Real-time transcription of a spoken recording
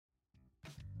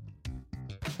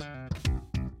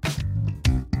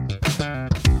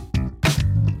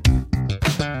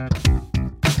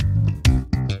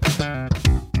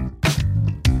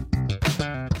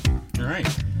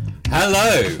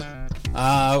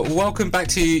Hello. Welcome back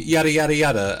to Yada Yada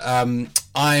Yada.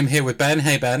 I'm here with Ben.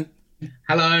 Hey, Ben.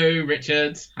 Hello,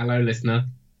 Richard. Hello, listener.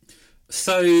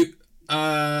 So,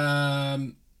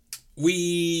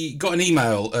 we got an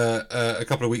email a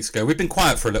couple of weeks ago. We've been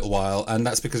quiet for a little while, and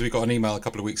that's because we got an email a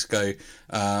couple of weeks ago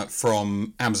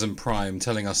from Amazon Prime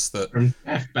telling us that... From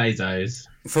Jeff Bezos.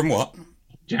 From what?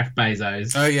 Jeff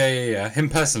Bezos. Oh, yeah. Him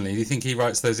personally. Do you think he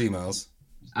writes those emails?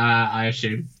 I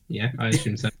assume. Yeah, I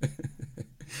assume so.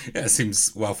 Yeah, it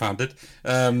seems well-founded.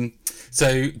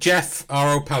 So Jeff,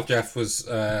 our old pal Jeff, was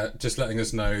just letting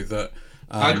us know that...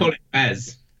 I call it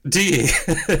Bez. Do you?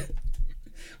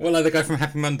 Well, like the guy from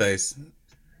Happy Mondays?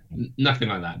 Nothing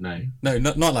like that, no. No,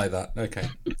 not like that. Okay.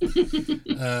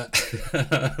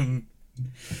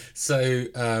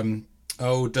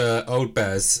 Old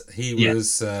Bez, he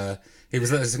was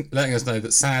letting us know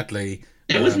that sadly...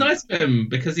 It was nice of him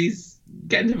because he's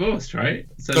getting divorced, right?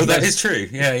 So that is true.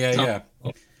 Yeah.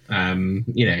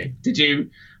 Did you...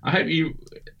 I hope you...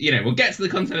 we'll get to the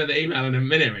content of the email in a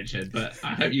minute, Richard, but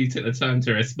I hope you took the time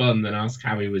to respond and ask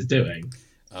how he was doing.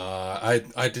 I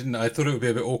didn't. I thought it would be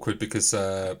a bit awkward because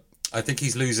I think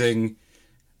he's losing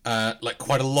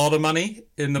quite a lot of money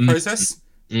in the process.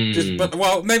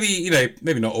 But maybe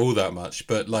not all that much,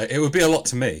 but it would be a lot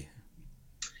to me.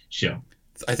 Sure.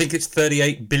 I think it's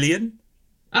 38 billion.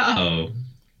 Oh,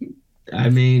 I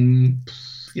mean,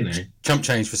 chump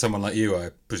change for someone like you, I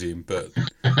presume. But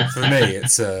for me,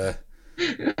 it's a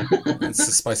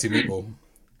spicy meatball.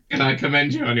 Can I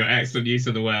commend you on your excellent use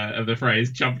of the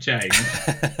phrase "chump change"?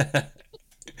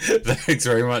 Thanks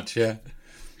very much. Yeah.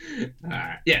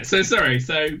 So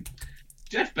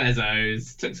Jeff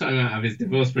Bezos took time out of his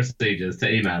divorce procedures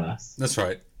to email us. That's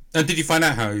right. And did you find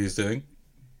out how he was doing?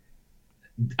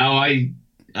 Oh, I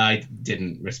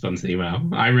didn't respond to the email.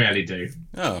 I rarely do.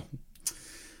 Oh,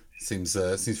 seems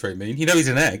very mean. He's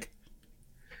an egg.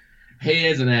 He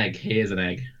is an egg.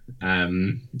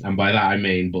 And by that I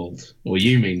mean bald. Or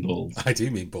you mean bald. I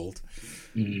do mean bald.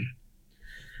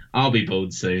 I'll be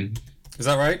bald soon. Is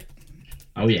that right?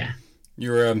 Oh yeah.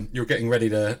 You're getting ready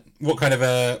to... What kind of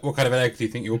an egg do you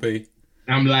think you'll be?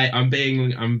 I'm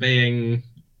being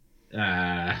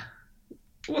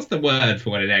what's the word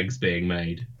for when an egg's being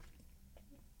made?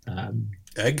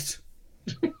 Egged?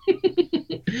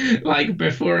 Like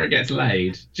before it gets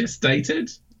laid,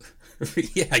 gestated?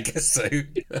 Yeah, I guess so.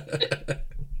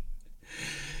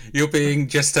 You're being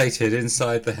gestated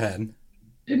inside the hen.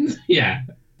 Yeah,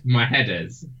 my head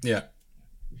is. Yeah.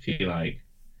 If you like.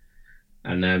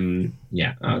 And I'm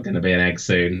going to be an egg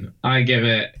soon. I give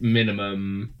it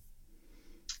minimum...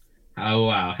 Oh,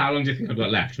 wow. How long do you think I've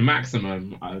got left?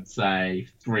 Maximum, I would say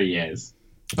 3 years.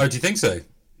 Oh, do you think so?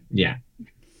 Yeah.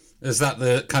 Is that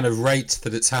the kind of rate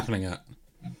that it's happening at?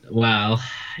 Well,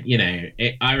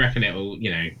 I reckon it will,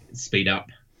 speed up.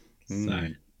 So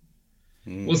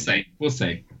we'll see.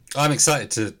 I'm excited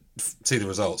to see the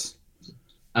results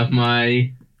of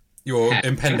your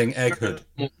impending egghood.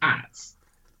 More hats.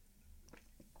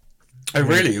 Oh,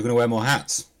 really? You're going to wear more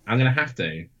hats? I'm going to have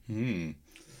to.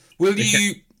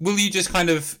 Will you just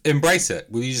kind of embrace it?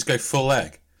 Will you just go full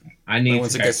egg? I need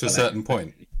once it gets to a certain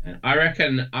point. I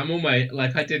reckon I'm almost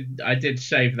I did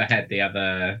shave the head the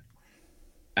other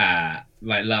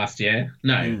last year.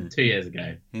 No, 2 years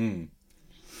ago.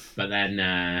 But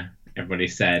then everybody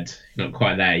said not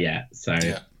quite there yet, so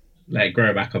let it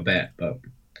grow back a bit. But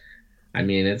I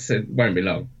mean, it won't be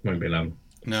long.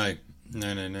 No.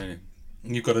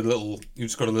 You've got a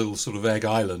little sort of egg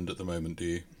island at the moment, do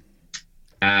you?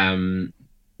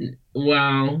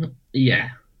 Well, yeah.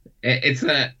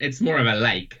 It's more of a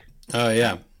lake. Oh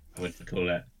yeah. I would call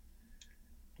it.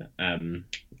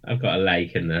 I've got a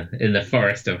lake in the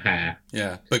forest of hair.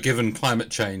 Yeah, but given climate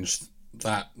change,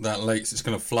 that lake's it's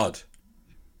going to flood.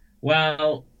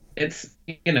 Well, it's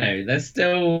there's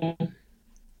still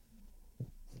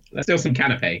some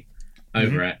canopy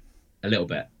over it a little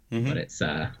bit, but it's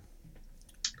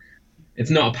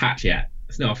not a patch yet.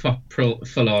 It's not a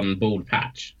full on bald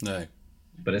patch. No,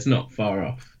 but it's not far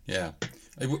off. Yeah.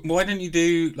 Why didn't you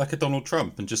do like a Donald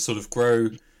Trump and just sort of grow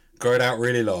it out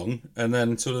really long and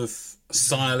then sort of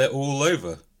style it all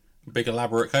over? A big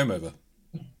elaborate comb over.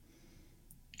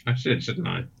 I shouldn't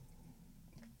I?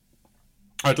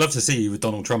 I'd love to see you with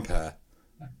Donald Trump hair.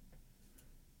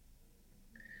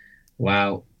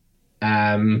 Well,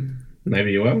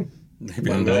 maybe you will. Maybe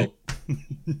one day.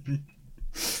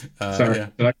 Sorry,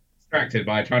 I got distracted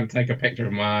by trying to take a picture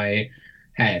of my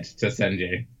head to send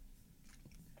you.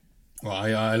 Well,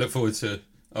 I look forward to...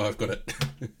 Oh, I've got it.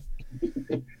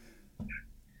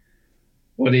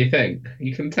 What do you think?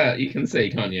 You can see,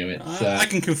 can't you? It's I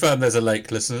can confirm there's a lake,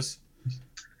 listeners.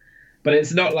 but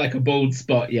it's not like a bald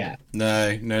spot yet.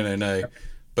 No.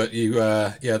 But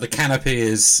the canopy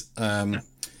is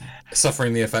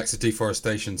suffering the effects of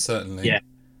deforestation, certainly.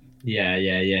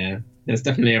 Yeah. There's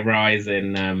definitely a rise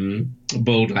in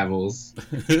bald levels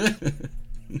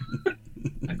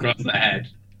across the head.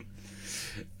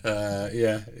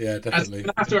 Yeah, definitely.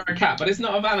 I have to wear a cap, but it's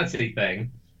not a vanity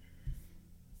thing.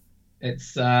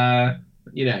 It's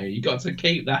you got to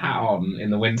keep the hat on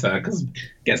in the winter because it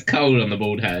gets cold on the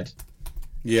bald head.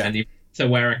 Yeah, and you have to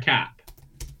wear a cap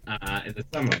in the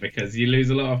summer because you lose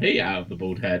a lot of heat out of the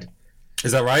bald head.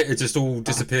 Is that right? It just all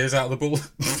disappears out of the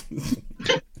bald.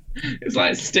 It's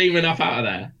like steaming up out of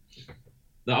there.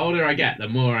 The older I get, the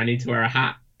more I need to wear a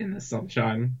hat in the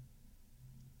sunshine.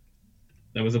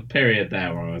 There was a period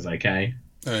there where I was okay.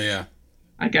 Oh, yeah.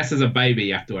 I guess as a baby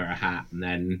you have to wear a hat, and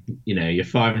then, you're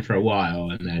fine for a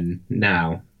while, and then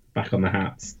now, back on the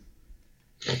hats.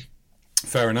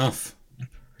 Fair enough.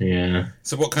 Yeah.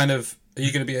 So what kind of... Are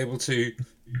you going to be able to...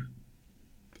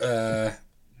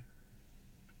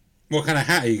 what kind of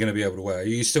hat are you going to be able to wear? Are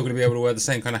you still going to be able to wear the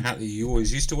same kind of hat that you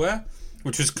always used to wear?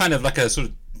 Which was kind of like a sort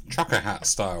of trucker hat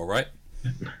style, right?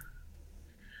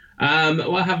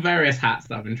 Well, I have various hats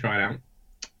that I've been trying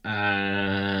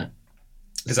out.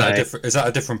 Is that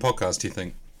a different podcast, do you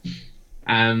think?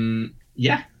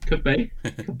 Yeah, could be.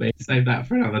 Save that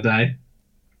for another day.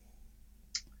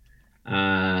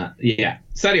 Yeah.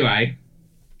 So anyway,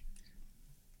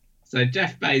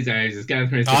 Jeff Bezos is going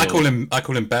through his divorce. I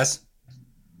call him Bez.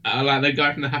 Like the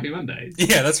guy from the Happy Mondays.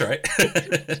 Yeah, that's right.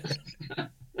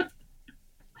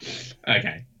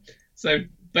 Okay. So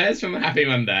Bez from the Happy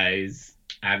Mondays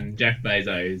and Jeff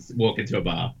Bezos walk into a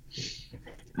bar,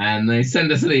 and they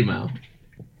send us an email.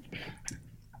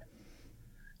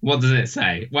 What does it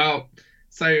say? Well,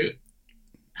 so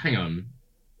hang on.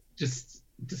 Just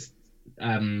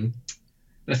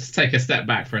let's take a step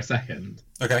back for a second.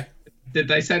 Okay. Did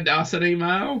they send us an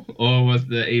email, or was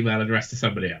the email addressed to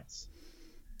somebody else?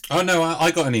 Oh no,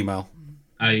 I got an email.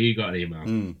 Oh, you got an email.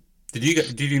 Mm.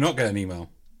 Did you not get an email?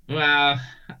 Well,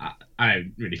 I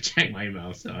don't really check my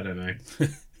email, so I don't know.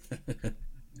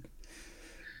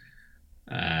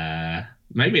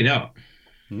 Maybe not.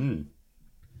 Hmm.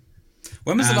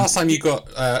 When was the last time you got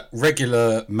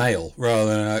regular mail rather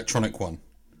than an electronic one?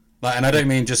 Like, and I don't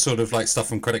mean just sort of like stuff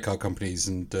from credit card companies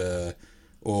and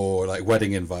or like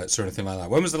wedding invites or anything like that.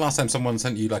 When was the last time someone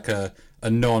sent you like a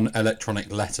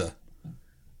non-electronic letter?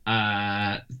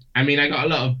 I mean, I got a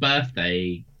lot of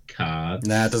birthday cards.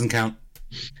 Nah, it doesn't count.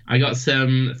 I got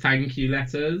some thank you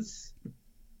letters.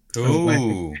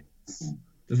 Ooh.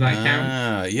 Does that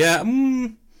count? Yeah.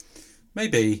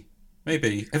 Maybe.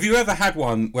 Have you ever had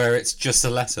one where it's just a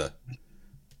letter?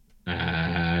 No,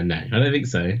 I don't think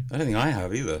so. I don't think I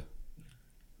have either.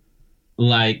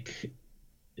 Like,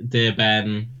 dear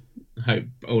Ben, hope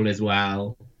all is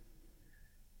well.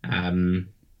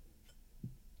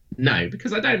 No,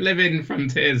 because I don't live in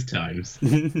frontiers times.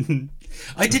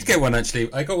 I did get one,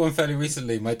 actually. I got one fairly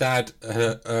recently. My dad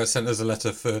sent us a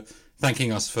letter for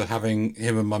thanking us for having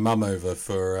him and my mum over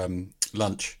for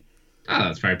lunch. Oh,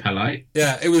 that's very polite.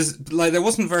 Yeah, it was like there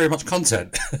wasn't very much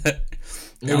content.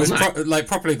 It was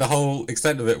properly the whole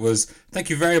extent of it was, thank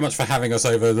you very much for having us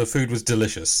over. The food was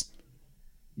delicious.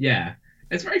 Yeah,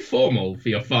 it's very formal for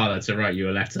your father to write you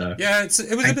a letter. Yeah,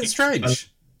 it was a bit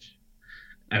strange.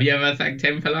 Have you ever thanked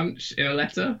him for lunch in a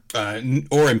letter?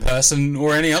 Or in person,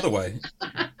 or any other way.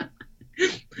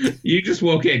 You just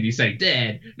walk in, you say,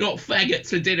 Dad, not faggots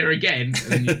for dinner again,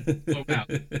 and then you walk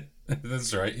out.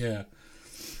 That's right, yeah.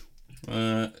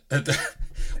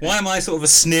 Why am I sort of a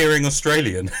sneering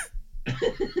Australian?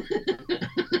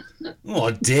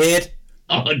 Oh, Dad.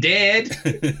 Oh, Dad.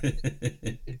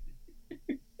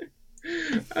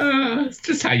 It's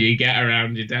just how you get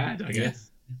around your dad, I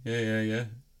guess. Yeah.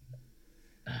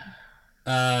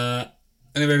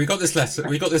 Anyway, we got this letter.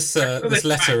 We got this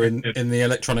letter in the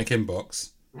electronic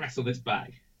inbox. Wrestle this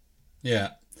bag. Yeah.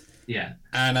 Yeah.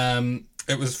 And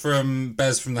it was from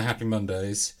Bez from the Happy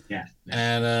Mondays. Yeah.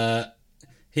 And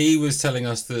he was telling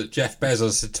us that Jeff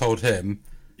Bezos had told him.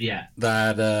 Yeah.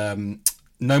 That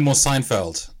no more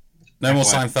Seinfeld. No more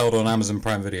Seinfeld on Amazon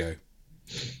Prime Video.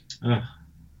 Oh,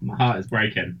 my heart is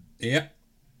breaking. Yep.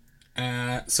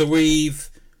 So we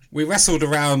wrestled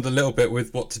around a little bit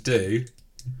with what to do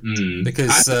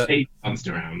because he danced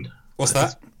around. What's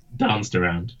that? Danced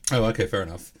around. Oh, okay, fair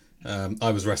enough.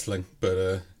 I was wrestling,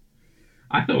 but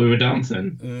I thought we were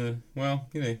dancing. Well,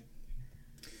 maybe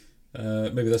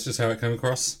that's just how it came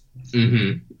across.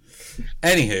 Mm-hmm.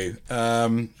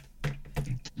 Anywho,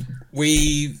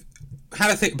 we've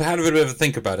had a bit of a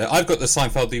think about it. I've got the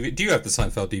Seinfeld DVD. Do you have the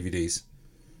Seinfeld DVDs?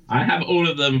 I have all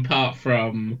of them apart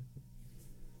from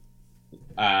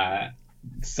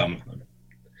Some of them.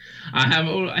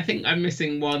 I think I'm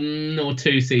missing 1 or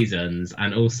 2 seasons,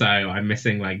 and also I'm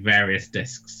missing like various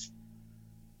discs.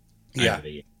 Yeah.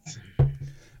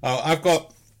 Oh,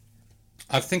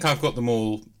 I think I've got them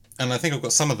all, and I think I've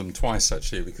got some of them twice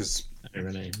actually, because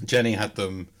Jenny had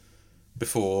them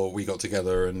before we got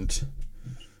together, and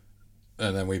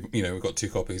then we got 2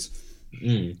 copies.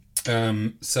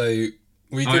 So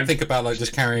we did think about like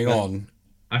just carrying on.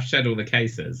 I've shed all the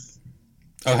cases.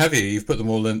 Oh, have you? You've put them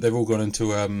all in. They've all gone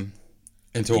into a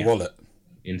wallet.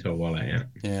 Into a wallet, yeah.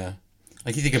 Yeah.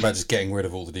 I keep thinking about just getting rid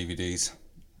of all the DVDs.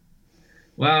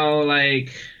 Well,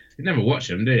 like, you never watch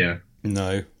them, do you?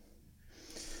 No.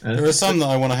 There are some that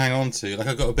I want to hang on to. Like,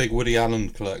 I've got a big Woody Allen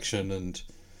collection and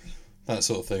that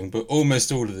sort of thing. But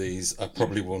almost all of these I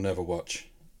probably will never watch.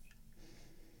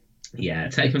 Yeah,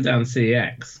 take them down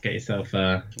CEX. Get yourself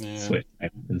a Switch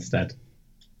instead.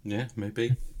 Yeah,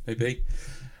 maybe.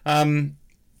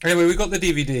 Anyway, we got the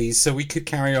DVDs, so we could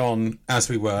carry on as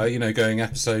we were, going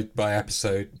episode by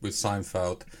episode with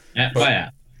Seinfeld.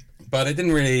 But it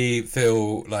didn't really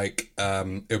feel like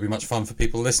it would be much fun for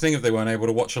people listening if they weren't able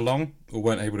to watch along, or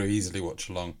weren't able to easily watch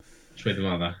along. With the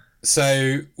mother.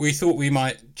 So we thought we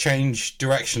might change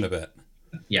direction a bit.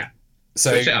 Yeah.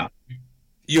 So switch it up.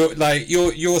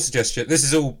 Your suggestion. This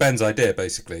is all Ben's idea,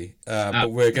 basically.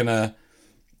 But we're gonna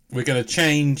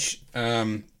change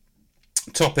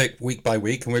topic week by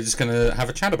week, and we're just gonna have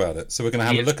a chat about it. So we're gonna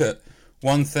have a look at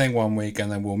one thing one week,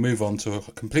 and then we'll move on to a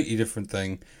completely different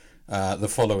thing the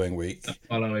following week.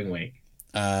 None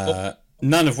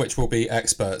of which we'll be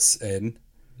experts in.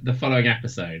 The following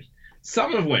episode.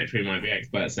 Some of which we might be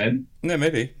experts in. No,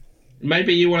 maybe.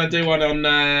 Maybe you want to do one on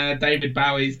David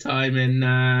Bowie's time in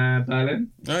Berlin?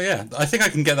 Oh, yeah. I think I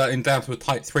can get that down to a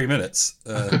tight 3 minutes.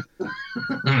 I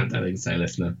don't think so,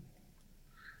 listener.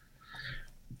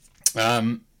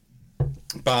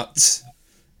 But...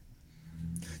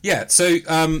 yeah, so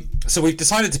we've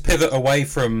decided to pivot away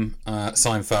from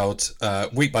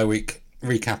Seinfeld, week by week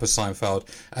recap of Seinfeld,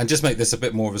 and just make this a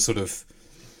bit more of a sort of,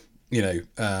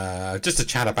 just a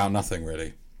chat about nothing,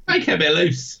 really. Make it a bit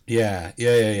loose. Yeah.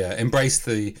 Embrace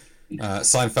the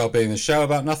Seinfeld being a show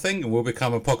about nothing, and we'll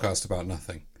become a podcast about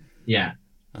nothing. Yeah.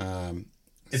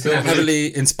 It's still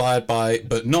heavily inspired by,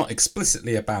 but not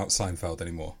explicitly about Seinfeld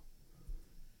anymore.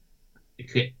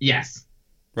 Yes.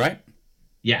 Right?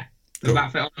 Yeah. Does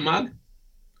that fit on the mug?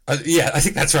 Yeah, I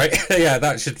think that's right. Yeah,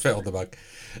 that should fit on the mug.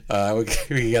 We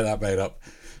can get that made up.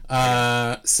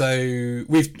 So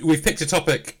we've picked a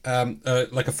topic,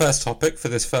 like a first topic for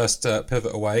this first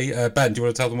pivot away. Ben, do you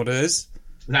want to tell them what it is?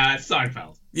 No, it's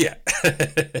Seinfeld. Yeah.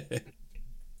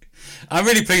 I'm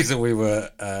really pleased that we were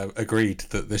agreed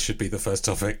that this should be the first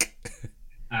topic.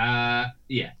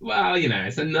 Yeah. Well,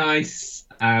 it's a nice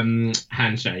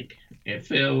handshake. It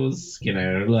feels,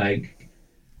 like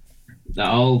the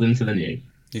old into the new.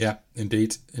 Yeah,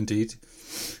 indeed.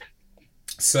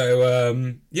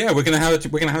 So we're gonna have a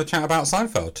chat about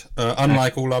Seinfeld,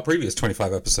 unlike all our previous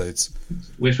 25 episodes,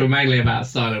 which were mainly about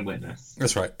Silent Witness.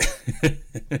 That's right.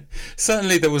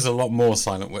 Certainly, there was a lot more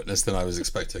Silent Witness than I was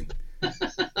expecting.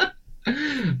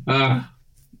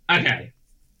 Okay.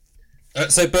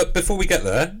 But before we get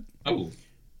there,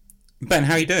 Ben,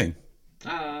 how are you doing?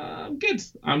 I'm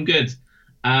good.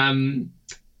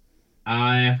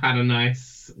 I've had a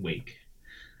nice week.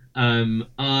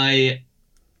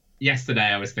 Yesterday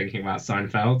I was thinking about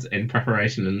Seinfeld in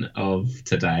preparation of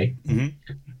today. Mm-hmm.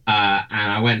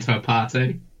 And I went to a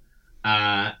party,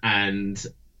 and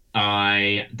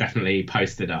I definitely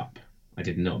posted up. I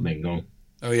did not mingle.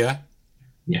 Oh, yeah?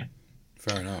 Yeah.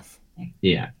 Fair enough.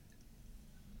 Yeah.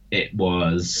 It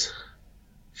was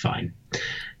fine.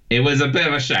 It was a bit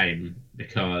of a shame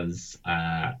because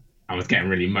I was getting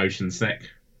really motion sick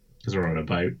because we're on a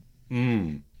boat.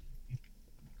 Mm.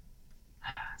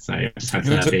 So I just had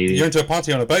to be... You went to a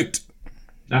party on a boat?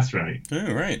 That's right.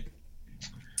 Oh, right.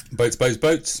 Boats.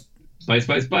 Boats.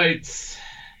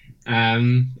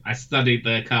 I studied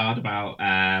the card about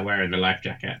wearing the life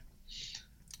jacket.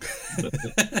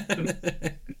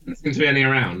 There seems to be any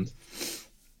around.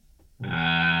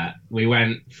 We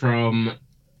went from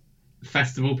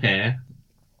Festival Pier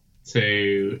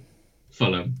to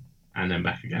Fulham and then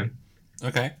back again.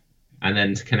 Okay. And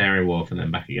then to Canary Wharf and then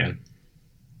back again.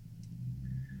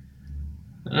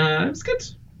 It was good.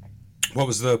 What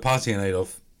was the party in aid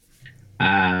of?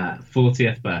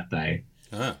 40th birthday.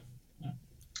 Ah.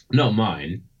 Not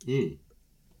mine. I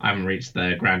haven't reached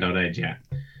the grand old age yet.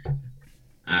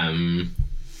 Do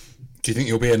you think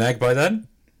you'll be an egg by then?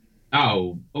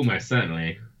 Oh, almost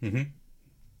certainly. Mm-hmm.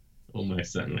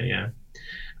 Almost certainly, yeah.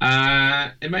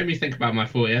 It made me think about my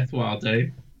 40th, what I'll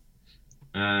do.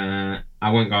 I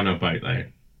won't go on a boat though.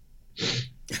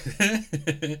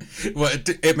 Well,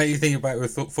 it made you think about your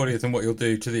 40th and what you'll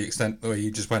do to the extent where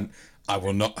you just went, I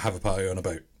will not have a party on a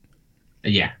boat.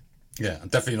 Yeah. Yeah, I'm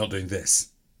definitely not doing this.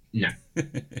 No.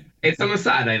 It's on a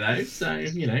Saturday though, so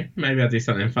maybe I'll do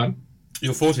something fun.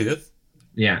 Your 40th?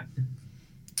 Yeah.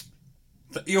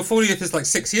 Your 40th is like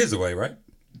 6 years away, right?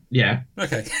 Yeah.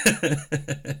 Okay.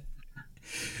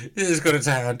 You just got it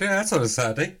to hand. Yeah, that's on a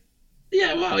Saturday.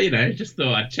 Yeah, well, just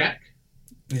thought I'd check.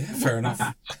 Yeah, fair enough.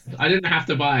 I didn't have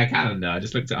to buy a calendar. I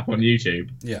just looked it up on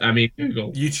YouTube. Yeah. I mean,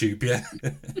 Google. YouTube, yeah.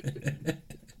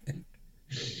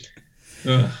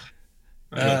 Ugh,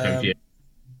 I got confused.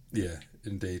 Yeah,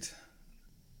 indeed.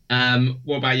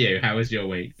 What about you? How was your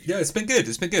week? Yeah, it's been good.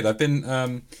 It's been good.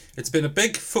 It's been a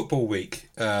big football week.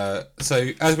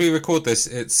 So as we record this,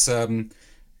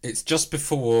 it's just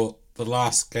before the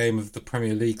last game of the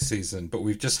Premier League season, but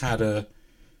we've just had the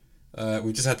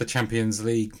Champions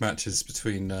League matches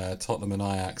between Tottenham and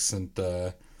Ajax and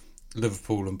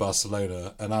Liverpool and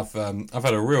Barcelona, and I've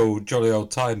had a real jolly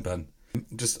old time, Ben.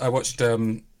 I watched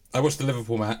the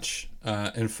Liverpool match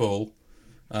in full.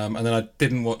 And then I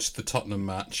didn't watch the Tottenham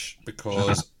match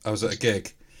because I was at a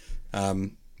gig.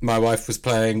 My wife was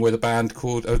playing with a band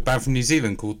from New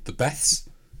Zealand called the Beths.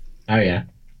 Oh yeah,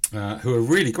 who are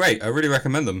really great. I really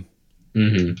recommend them.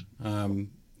 Mm-hmm.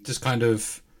 Just kind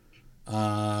of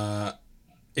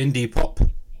indie pop.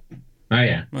 Oh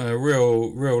yeah,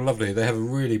 real lovely. They have a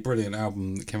really brilliant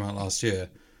album that came out last year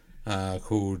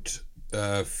called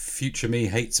Future Me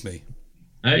Hates Me.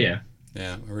 Oh yeah,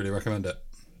 yeah. I really recommend it.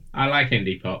 I like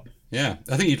indie pop. Yeah,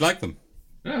 I think you'd like them.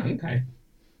 Oh, okay.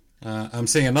 I'm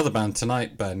seeing another band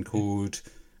tonight, Ben, called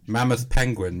Mammoth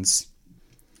Penguins,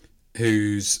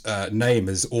 whose name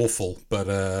is awful,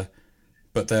 but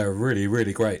they're really,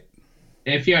 really great.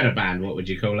 If you had a band, what would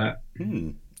you call it?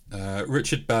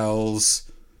 Richard Bell's.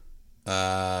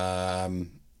 No,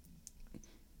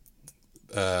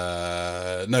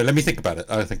 let me think about it.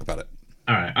 I'll think about it.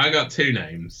 All right, I got two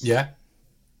names. Yeah.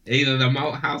 Either the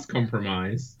Malthouse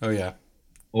Compromise. Oh yeah.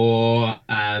 Or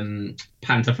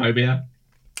Pantophobia.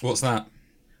 What's that?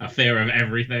 A fear of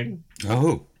everything.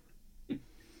 Oh.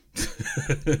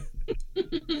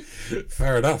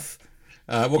 Fair enough.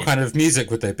 What kind of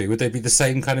music would they be? Would they be the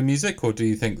same kind of music, or do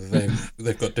you think that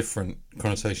they've got different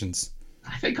connotations?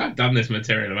 I think I've done this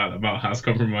material about the Malthouse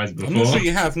Compromise before. I'm not sure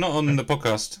you have, not on the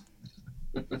podcast.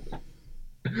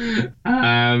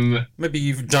 Maybe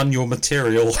you've done your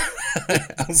material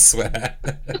elsewhere.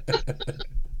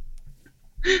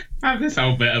 I have this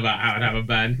whole bit about how I'd have a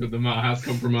band called the Malthouse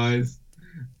Compromise,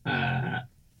 yeah,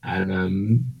 I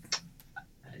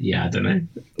don't know.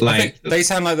 I think they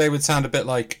sound like they would sound a bit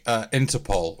like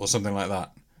Interpol or something like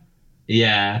that.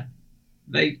 Yeah,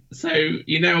 So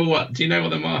you know what? Do you know what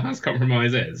the Malthouse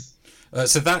Compromise is?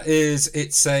 So that is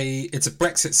it's a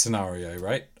Brexit scenario,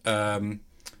 right?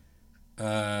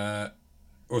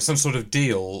 Or some sort of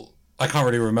deal. I can't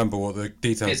really remember what the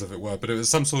details of it were, but it was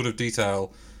some sort of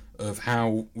detail of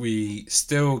how we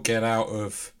still get out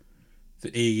of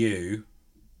the EU.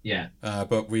 Yeah.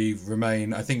 But we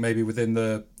remain, I think, maybe within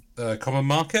the common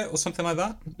market or something like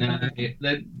that.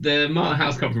 The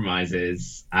Malthouse Compromise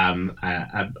is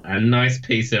a nice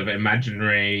piece of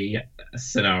imaginary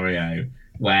scenario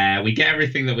where we get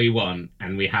everything that we want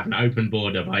and we have an open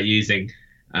border by using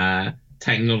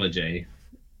technology.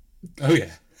 Oh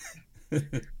yeah.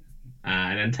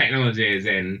 And then technology is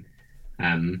in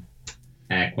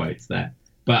air quotes there.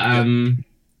 But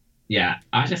yeah,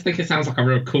 I just think it sounds like a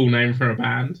real cool name for a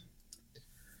band.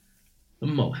 The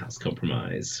Malthouse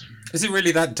Compromise. Is it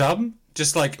really that dumb?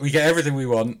 Just like we get everything we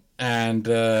want and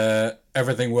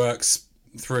everything works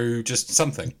through just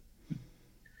something.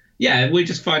 Yeah, we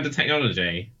just find the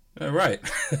technology. Oh, right.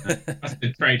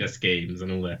 The trader schemes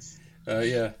and all this.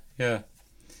 Yeah.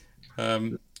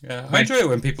 I enjoy it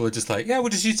when people are just like, yeah, we'll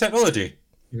just use technology.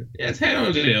 Yeah,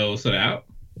 technology will sort it out.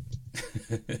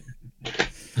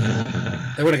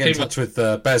 They want to get in touch with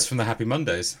Bez from the Happy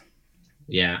Mondays.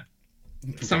 Yeah.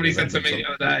 Somebody said to me the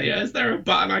other day, is there a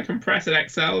button I can press in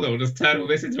Excel that will just turn all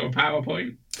this into a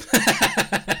PowerPoint?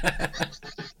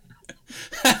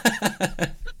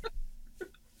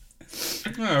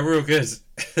 Oh, real good.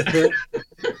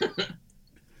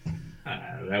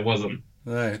 There wasn't.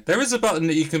 No. There is a button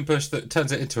that you can push that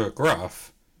turns it into a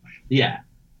graph. Yeah.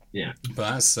 But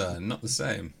that's not the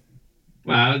same.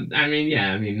 Well,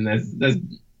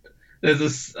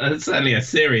 there's certainly a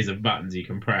series of buttons you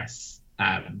can press,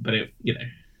 but it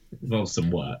involves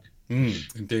some work.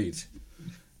 Indeed.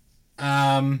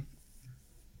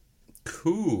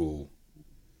 Cool.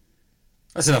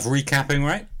 That's enough recapping,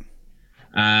 right?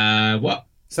 What?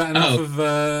 Is that enough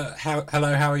of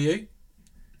how are you?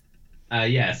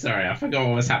 Yeah, sorry, I forgot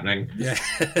what was happening. Yeah.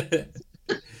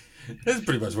 That's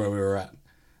pretty much where we were at.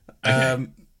 Okay.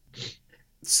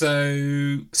 So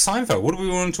Seinfeld. What do we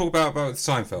want to talk about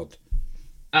Seinfeld?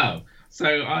 Oh,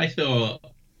 so I thought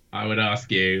I would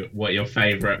ask you what your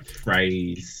favorite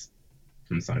phrase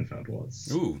from Seinfeld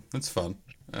was. Ooh, that's fun.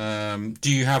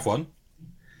 Do you have one?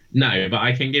 No, but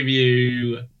I can give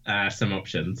you some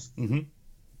options. Mm-hmm.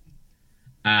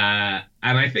 And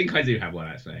I think I do have one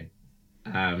actually.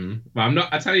 But I'm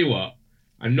not. I tell you what,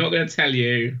 I'm not going to tell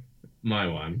you my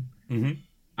one. Mm-hmm.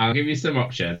 I'll give you some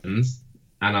options,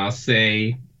 and I'll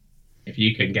see if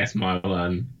you can guess my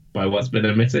one by what's been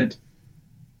omitted.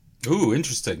 Ooh,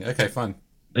 interesting. Okay, fine.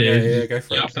 Are Yeah, go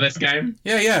for you it. up for this game?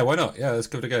 Yeah, why not? Yeah, let's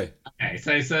give it a go. Okay,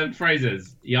 so some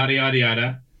phrases: yada yada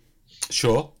yada.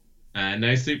 Sure.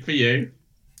 No soup for you.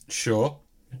 Sure.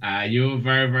 You're a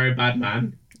very very bad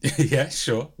man. Yeah,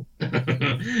 sure.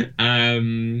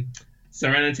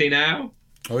 Serenity now.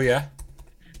 Oh yeah.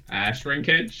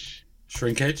 Shrinkage.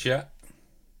 Shrinkage, yeah.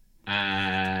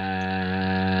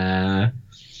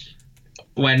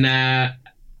 When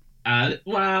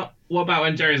well, what about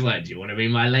when Jerry's like, "Do you want to be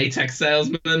my latex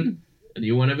salesman? Do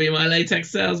you want to be my latex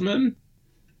salesman?"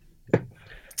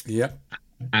 Yep.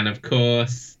 And of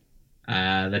course,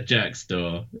 the jerk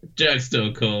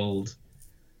store called,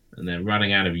 and they're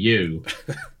running out of you.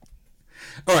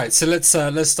 All right, so let's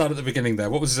start at the beginning there.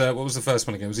 What was the first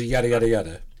one again? Was it yada yada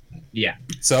yada? Yeah.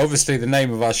 So obviously the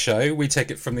name of our show, we take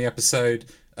it from the episode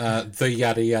The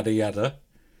Yada Yada Yada.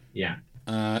 Yeah.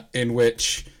 In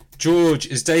which George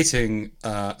is dating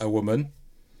a woman.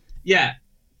 Yeah.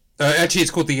 Actually,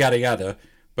 it's called The Yada Yada,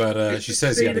 but she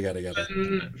says yada yada yada.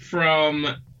 From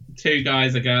Two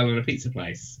Guys, a Girl, and a Pizza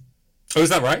Place. Oh, is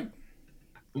that right?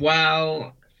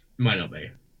 Well, might not be.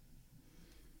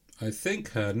 I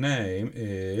think her name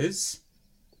is...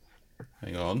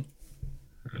 Hang on.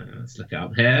 Let's look it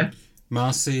up here.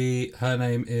 Marcy, her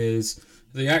name is...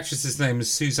 The actress's name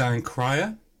is Suzanne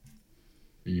Cryer.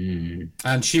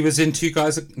 And she was in Two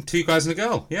Guys and a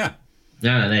Girl, yeah.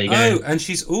 No, there you go. Oh, and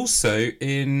she's also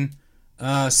in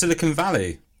Silicon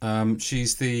Valley.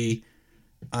 She's the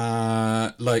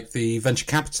the venture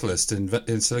capitalist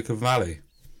in Silicon Valley.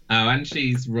 Oh, and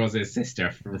she's Roz's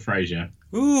sister from Frasier.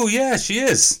 Ooh, yeah, she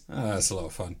is. Oh, that's a lot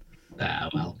of fun.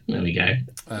 Well, there we go.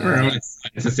 We're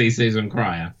excited to see Susan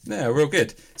Cryer. Yeah, real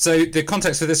good. So the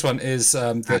context for this one is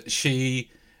that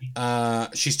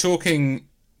she's talking,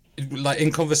 like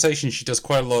in conversation, she does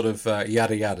quite a lot of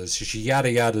yada yadas. So she yada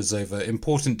yadas over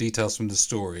important details from the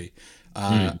story,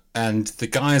 and the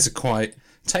guys are quite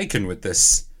taken with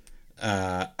this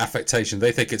affectation.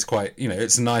 They think it's quite,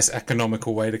 it's a nice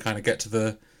economical way to kind of get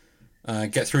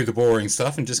through the boring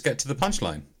stuff and just get to the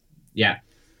punchline. Yeah.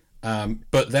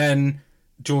 But then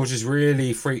George is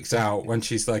really freaked out when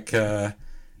she's like, anyway,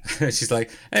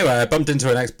 I bumped into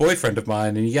an ex-boyfriend of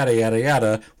mine and yada, yada,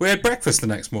 yada. We had breakfast the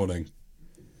next morning.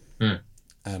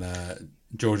 And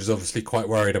George is obviously quite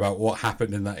worried about what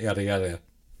happened in that yada, yada.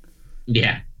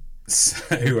 Yeah.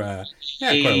 So, yeah,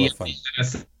 quite a lot of fun.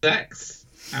 Sex.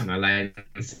 And Elaine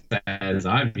says,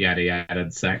 I've yada,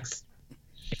 yada sex.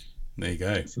 There you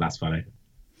go. So that's funny.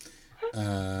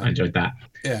 I enjoyed that.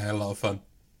 Yeah, a lot of fun.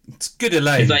 It's good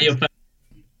Elaine. Is that your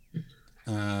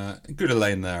good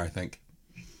Elaine there, I think.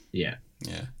 Yeah.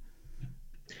 Yeah.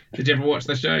 Did you ever watch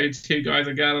the show Two Guys,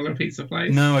 a Girl, and a Pizza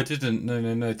Place? No, I didn't.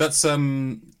 No. That's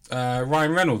Ryan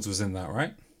Reynolds was in that,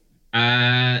 right?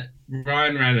 Ryan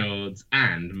Reynolds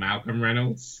and Malcolm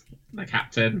Reynolds, the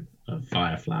captain of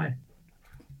Firefly.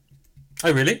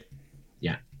 Oh, really?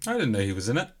 Yeah. I didn't know he was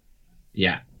in it.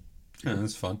 Yeah. Oh,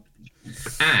 that's fun.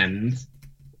 And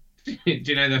do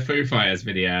you know the Foo Fighters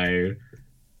video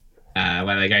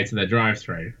where they go to the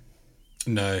drive-thru?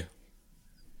 No.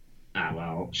 Ah,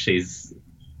 well, she's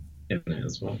in it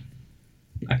as well.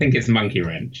 I think it's Monkey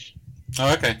Wrench.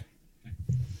 Oh, okay.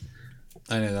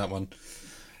 I know that one.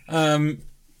 Oh,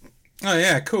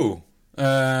 yeah, cool.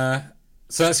 So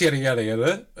that's yada, yada,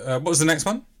 yada. What was the next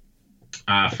one?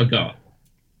 I forgot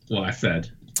what I said.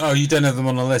 Oh, you don't have them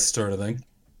on a list or anything?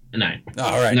 No. Oh,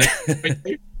 all right. No.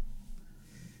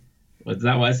 Was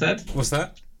that what I said? What's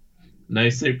that? No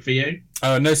soup for you?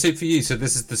 Oh, no soup for you. So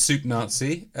this is the Soup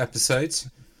Nazi episode.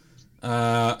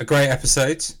 A great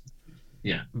episode.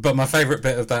 Yeah. But my favourite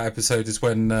bit of that episode is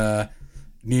when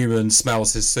Newman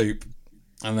smells his soup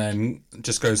and then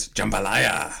just goes,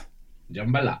 jambalaya.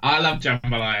 Jambalaya. I love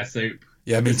jambalaya soup.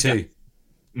 Yeah, me too.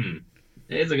 It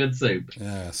is a good soup.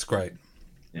 Yeah, it's great.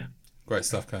 Yeah. Great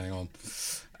stuff going on.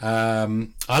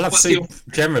 I love soup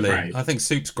generally. Right. I think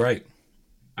soup's great.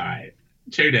 All right.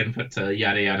 Tune in to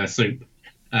yada yada soup.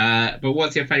 But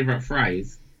what's your favourite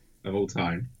phrase of all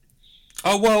time?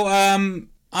 Oh well,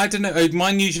 I don't know.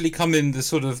 Mine usually come in the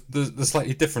sort of the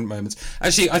slightly different moments.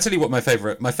 Actually, I tell you what, my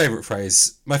favorite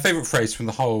phrase from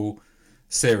the whole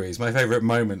series, my favorite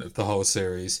moment of the whole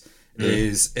series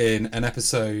is in an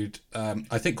episode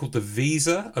I think called The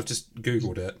Visa. I've just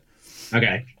googled it.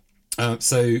 Okay.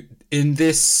 So in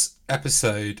this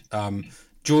episode,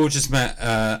 George has met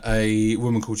a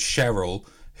woman called Cheryl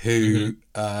who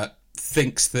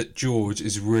thinks that George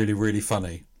is really, really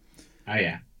funny. Oh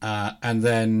yeah. And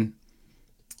then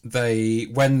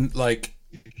when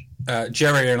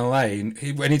Jerry and Elaine,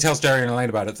 when he tells Jerry and Elaine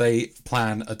about it, they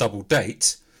plan a double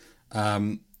date.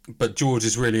 But George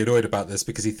is really annoyed about this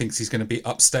because he thinks he's going to be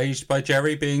upstaged by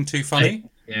Jerry being too funny.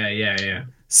 Yeah.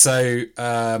 So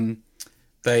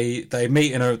they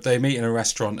meet in a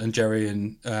restaurant, and Jerry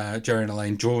and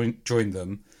Elaine join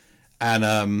them,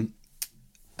 and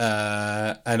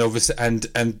obviously and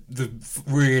the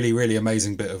really, really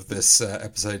amazing bit of this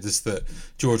episode is that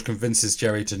George convinces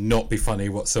Jerry to not be funny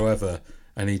whatsoever,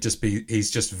 and he's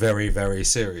just very, very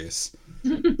serious,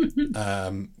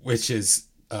 which is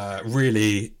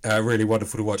really really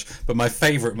wonderful to watch. But my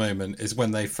favourite moment is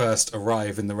when they first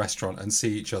arrive in the restaurant and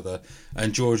see each other,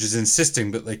 and George is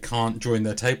insisting that they can't join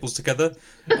their tables together.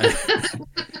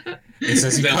 He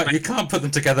says you can't put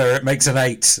them together, it makes an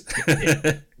 8.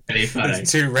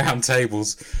 It's 2 round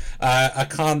tables. I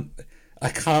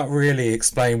can't really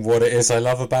explain what it is I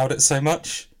love about it so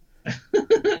much.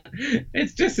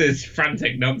 It's just his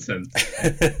frantic nonsense.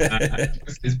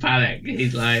 Just his panic.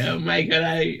 He's like, "Oh, make an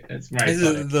 8." It's very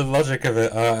funny. The logic of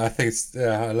it. I think it's.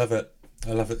 Yeah, I love it.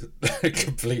 I love it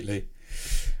completely.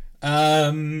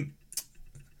 From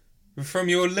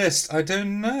your list, I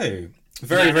don't know.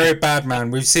 Very, very bad man.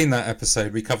 We've seen that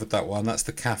episode. We covered that one. That's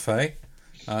the cafe.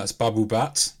 It's Babu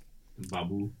Bat.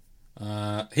 Babu.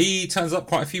 He turns up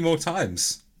quite a few more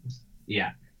times.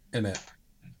 Yeah. In it.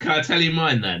 Can I tell you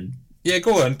mine then? Yeah,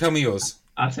 go on. Tell me yours.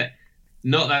 I'll say,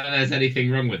 not that there's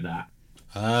anything wrong with that.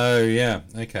 Oh yeah.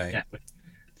 Okay. Yeah.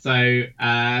 So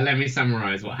let me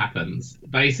summarize what happens.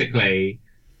 Basically,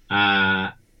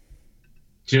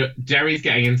 Jerry's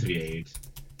getting interviewed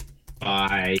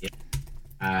by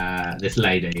this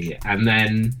lady, and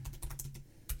then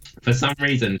for some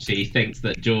reason she thinks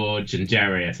that George and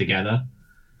Jerry are together.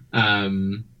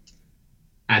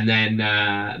 And then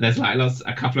there's like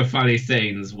a couple of funny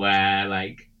scenes where,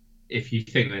 like, if you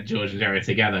think that George and Jerry are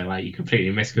together, like, you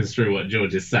completely misconstrue what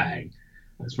George is saying.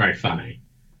 It's very funny.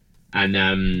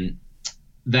 And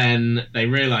then they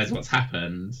realize what's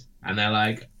happened, and they're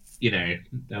like,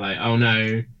 oh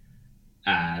no,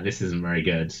 this isn't very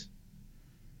good.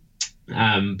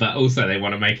 But also they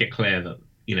want to make it clear that,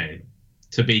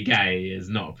 to be gay is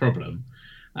not a problem.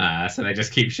 So they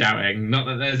just keep shouting, not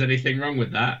that there's anything wrong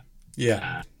with that.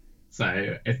 Yeah.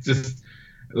 So it's just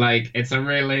like, it's a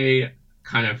really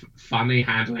kind of funny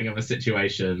handling of a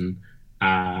situation,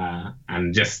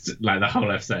 and just like the whole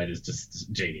episode is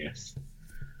just genius.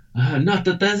 Not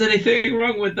that there's anything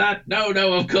wrong with that. No,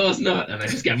 of course not. And they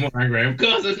just get more angry. Of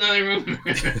course, there's nothing wrong with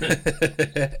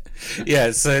it.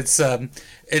 Yeah, so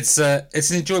it's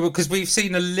an enjoyable, because we've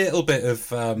seen a little bit of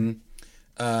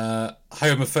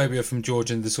homophobia from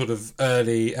George in the sort of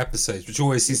early episodes, which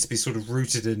always seems to be sort of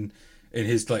rooted in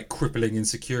his like crippling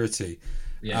insecurity.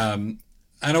 Yeah.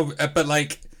 But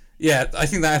like, yeah, I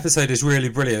think that episode is really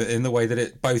brilliant in the way that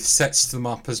it both sets them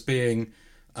up as being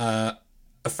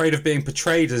afraid of being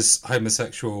portrayed as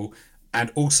homosexual,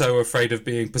 and also afraid of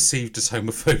being perceived as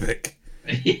homophobic.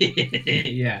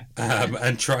 Yeah.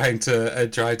 And trying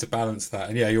to balance that.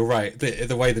 And yeah, you're right.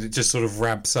 The way that it just sort of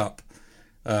ramps up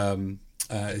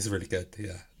is really good.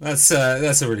 Yeah, that's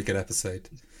a really good episode.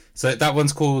 So that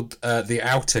one's called The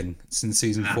Outing. It's in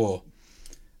season 4.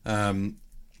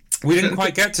 We didn't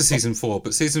quite get to season 4,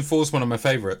 but season 4 is one of my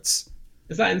favourites.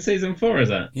 Is that in season 4? Is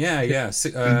it? Yeah.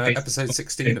 Episode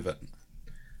 16 of it.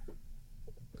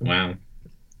 Wow.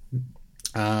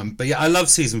 But yeah, I love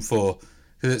season 4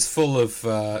 because it's full of.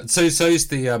 So's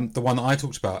the one that I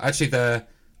talked about. Actually,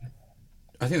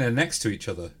 I think they're next to each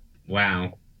other.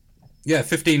 Wow. Yeah,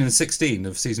 15 and 16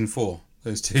 of season 4.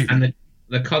 Those two. And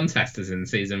the contest is in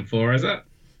season 4, is it?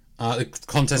 The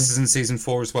contest is in season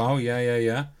 4 as well.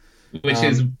 Yeah. Which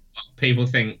is what people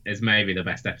think is maybe the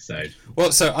best episode.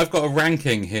 Well, so I've got a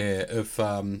ranking here of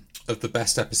the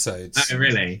best episodes. Oh,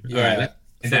 really? Yeah. All right, let's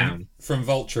down from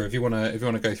Vulture. If you wanna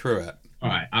go through it. All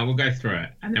right, I will go through it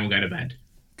and then we'll go to bed.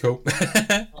 Cool.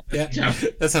 Yeah,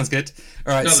 that sounds good.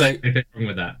 All right, so anything wrong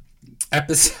with that.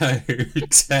 Episode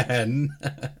 10.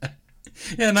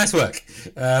 Yeah, nice work.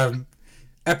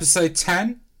 Episode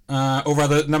 10, or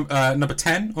rather number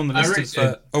 10 on the list.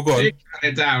 Richard, go on. you count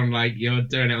it down like you're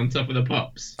doing it on top of the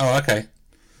pops. Oh, okay.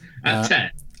 At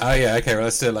 10. Oh yeah, okay. Well,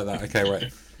 let's do it like that. Okay,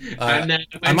 right. And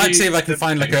I might see if I can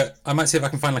find like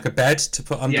a bed to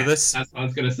put under this. That's what I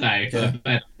was gonna say. Yeah.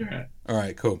 Bed. All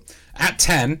right, cool. At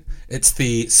 10, it's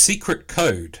the Secret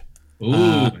Code.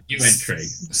 Ooh, new entry.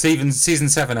 Season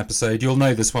 7 episode. You'll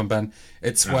know this one, Ben.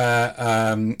 It's where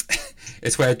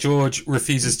it's where George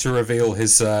refuses to reveal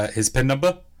his PIN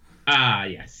number. Ah,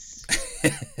 yes.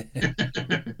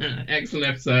 Excellent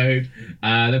episode.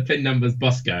 The PIN number's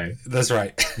Bosco. That's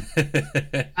right.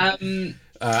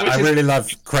 I really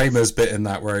love Kramer's bit in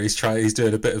that where he's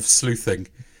doing a bit of sleuthing.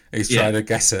 He's trying to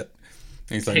guess it.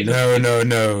 He's like,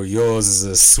 no, yours is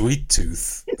a sweet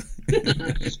tooth.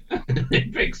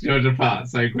 It picks George apart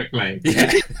so quickly.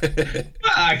 Yeah.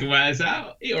 But I can wear this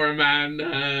out. You're a man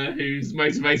who's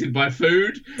motivated by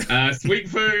food, sweet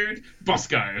food,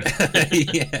 Bosco.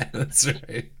 Yeah, that's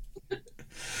right.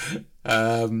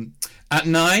 At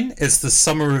 9, it's the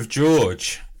Summer of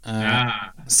George.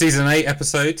 Season 8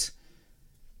 episode.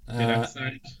 Good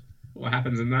episode. What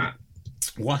happens in that?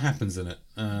 What happens in it?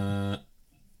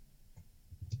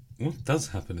 What does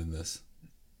happen in this?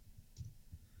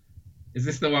 Is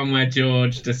this the one where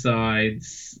George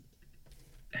decides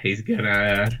he's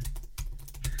gonna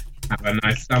have a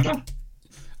nice summer?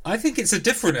 I think it's a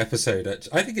different episode.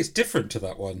 I think it's different to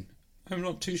that one. I'm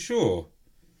not too sure.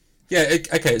 Yeah,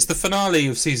 okay, it's the finale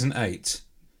of season 8.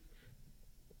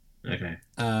 Okay.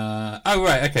 Oh,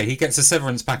 right, okay. He gets a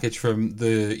severance package from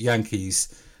the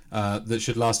Yankees that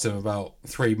should last him about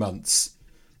 3 months.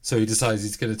 So he decides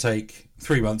he's going to take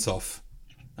 3 months off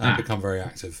and become very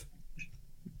active.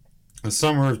 The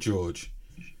Summer of George.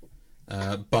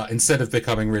 But instead of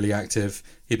becoming really active,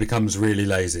 he becomes really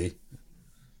lazy.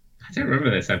 I don't remember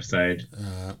this episode.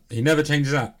 He never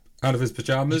changes out of his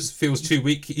pajamas, feels too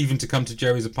weak even to come to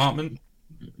Jerry's apartment,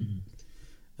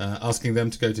 asking them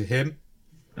to go to him.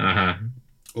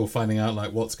 Or finding out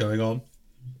like what's going on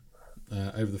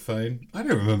over the phone. I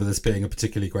don't remember this being a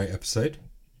particularly great episode.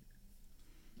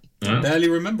 I barely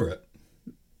remember it.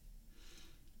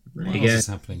 What else is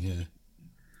happening here?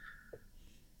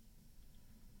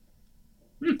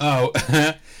 Oh,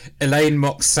 Elaine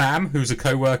mocks Sam, who's a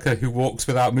co-worker who walks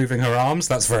without moving her arms.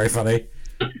 That's very funny.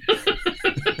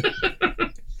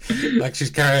 Like she's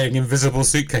carrying invisible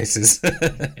suitcases.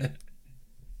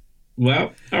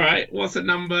 Well, all right. What's at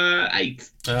number 8?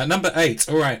 Number 8.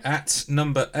 All right. At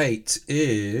number 8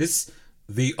 is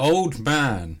The Old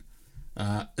Man.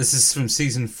 This is from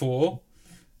season 4.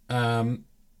 And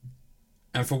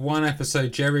for one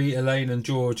episode, Jerry, Elaine, and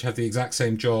George have the exact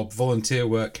same job: volunteer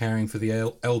work caring for the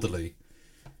elderly.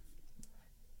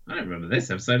 I don't remember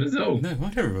this episode at all. No, I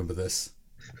don't remember this.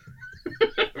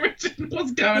 Richard,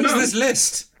 what's going on? What's this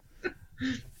list?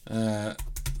 The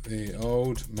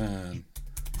Old Man.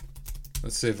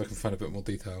 Let's see if I can find a bit more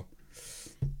detail.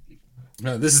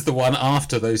 No, this is the one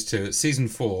after those two. It's season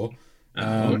 4.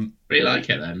 I really like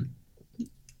it then.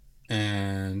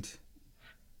 And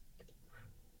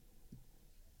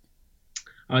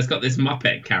it's got this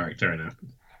Muppet character in it.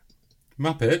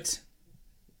 Muppet?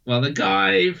 Well, the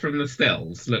guy from the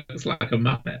stills looks like a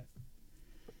Muppet.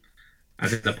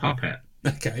 As in a puppet.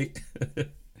 Okay.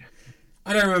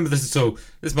 I don't remember this at all.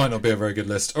 This might not be a very good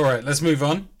list. All right, let's move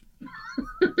on.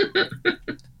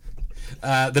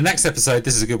 The next episode,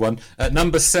 this is a good one.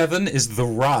 Number 7 is The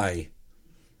Rye.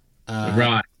 The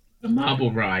Rye. The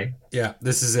Marble Rye. Yeah,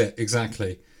 this is it,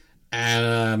 exactly.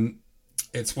 And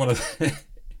it's one of...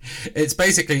 It's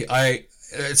basically...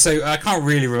 So I can't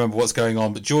really remember what's going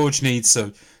on, but George needs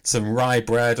some rye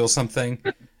bread or something.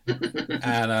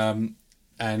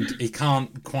 And he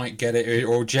can't quite get it,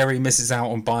 or Jerry misses out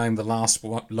on buying the last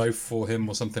loaf for him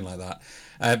or something like that.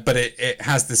 But it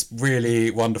has this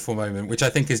really wonderful moment, which I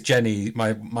think is Jenny,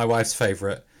 my wife's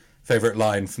favourite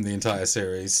line from the entire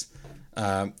series,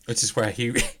 which is where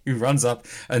he runs up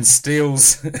and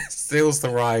steals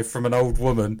the rye from an old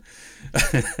woman.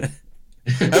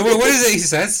 What is it he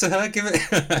says to her? Give it.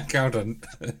 I can't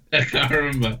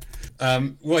remember.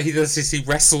 What he does is he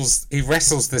wrestles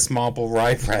this marble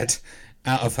rye bread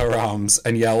out of her arms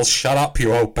and yells, "Shut up,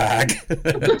 you old bag!"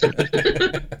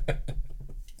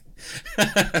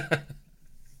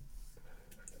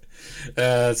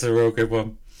 That's a real good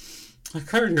one. I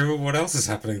can't remember what else is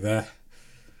happening there.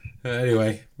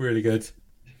 Anyway, really good.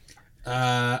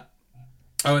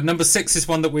 Number 6 is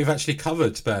one that we've actually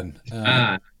covered, Ben.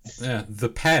 Yeah, The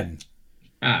Pen.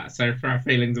 So for our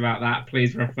feelings about that,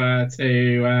 please refer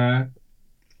to our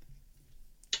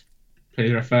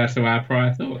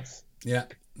prior thoughts. Yeah,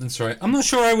 that's right. I'm not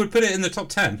sure I would put it in the top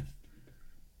 10.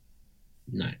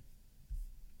 No.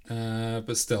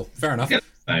 But still, fair enough. Good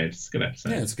episode. It's a good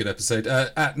episode. Yeah, it's a good episode.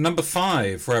 At number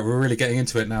 5, right, we're really getting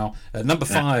into it now. At number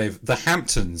 5, The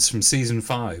Hamptons from season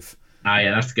 5. Ah,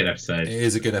 yeah, that's a good episode. It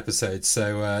is a good episode.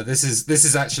 So this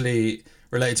is actually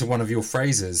related to one of your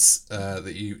phrases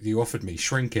that you offered me,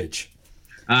 shrinkage.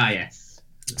 Ah, yes.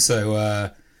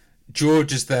 So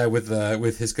George is there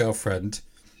with his girlfriend,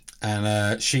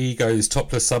 and she goes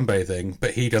topless sunbathing,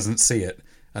 but he doesn't see it,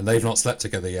 and they've not slept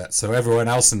together yet. So everyone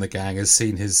else in the gang has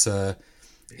seen his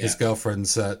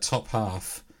girlfriend's top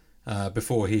half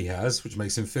before he has, which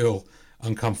makes him feel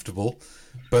uncomfortable.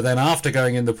 But then after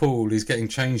going in the pool, he's getting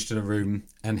changed in a room,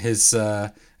 and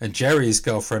and Jerry's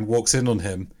girlfriend walks in on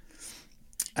him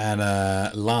and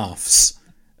laughs,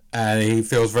 and he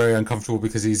feels very uncomfortable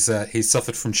because he's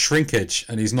suffered from shrinkage,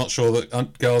 and he's not sure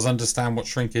that girls understand what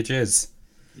shrinkage is.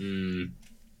 Do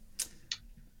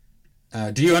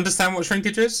you understand what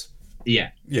shrinkage is?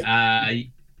 Yeah.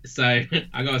 So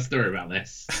I got a story about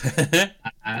this.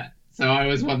 So I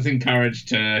was once encouraged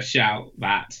to shout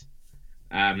that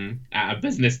at a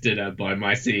business dinner by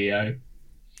my CEO.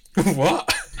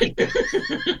 What?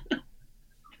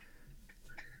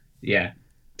 Yeah.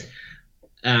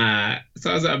 So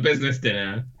I was at a business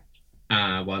dinner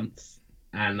once,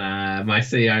 and my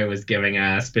CEO was giving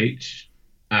a speech,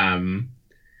 and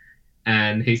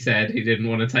he said he didn't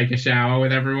want to take a shower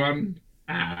with everyone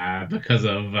because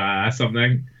of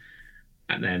something,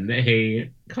 and then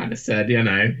he kind of said,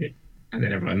 and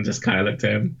then everyone just kind of looked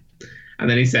at him, and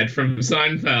then he said, from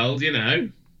Seinfeld,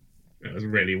 it was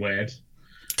really weird,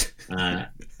 and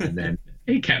then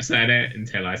he kept saying it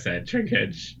until I said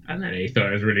shrinkage, and then he thought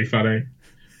it was really funny.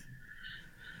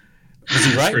 Was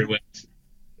he right? Pretty weird.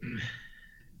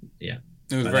 Yeah.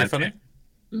 It was very funny.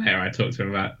 Later I talked to him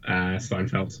about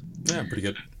Seinfeld. Yeah, pretty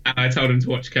good. And I told him to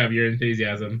watch Curb Your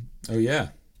Enthusiasm. Oh, yeah.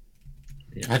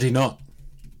 Had he not?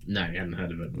 No, he hadn't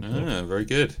heard of it before. Ah, very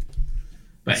good.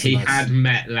 But he had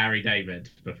met Larry David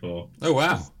before. Oh,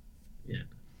 wow. Yeah.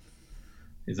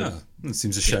 That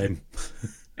seems a shame.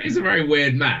 He's a very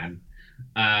weird man.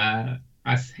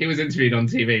 He was interviewed on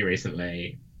TV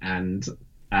recently, and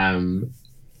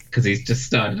because he's just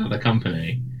started another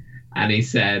company, and he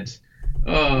said,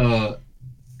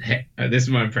 this is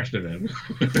my impression of him.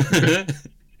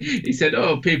 He said,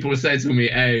 people say to me,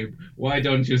 Abe, why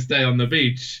don't you stay on the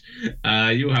beach?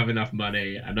 You have enough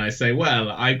money. And I say,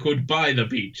 well, I could buy the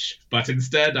beach, but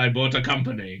instead I bought a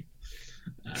company.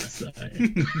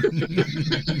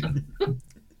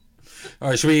 All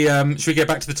right, should we get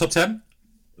back to the top 10?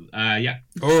 Yeah.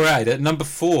 All right, at number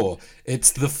 4,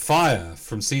 it's The Fire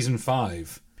from season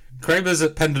 5. Kramer's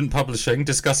at Pendant Publishing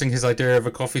discussing his idea of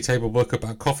a coffee table book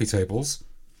about coffee tables.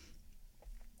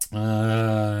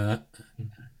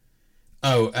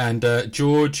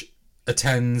 George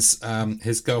attends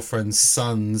his girlfriend's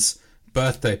son's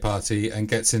birthday party and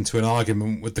gets into an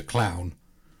argument with the clown,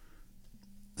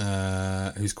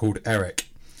 who's called Eric.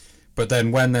 But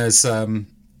then when there's a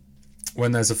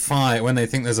fire, when they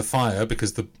think there's a fire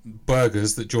because the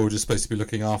burgers that George is supposed to be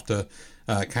looking after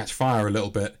catch fire a little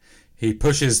bit, he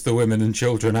pushes the women and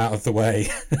children out of the way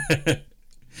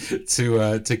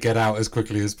to get out as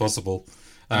quickly as possible,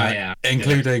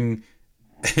 including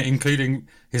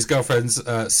his girlfriend's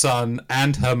son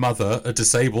and her mother, a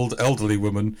disabled elderly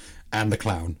woman, and the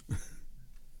clown.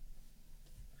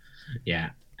 Yeah,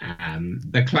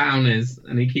 the clown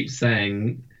and he keeps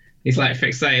saying he's like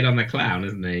fixated on the clown,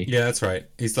 isn't he? Yeah, that's right.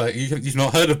 He's like, you've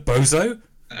not heard of Bozo?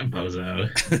 Bozo.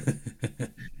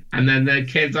 And then the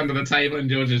kids under the table, and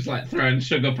George is like throwing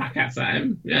sugar packets at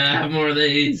him. Yeah, have more of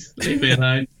these. Leave me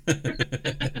alone.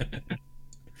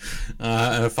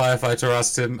 And a firefighter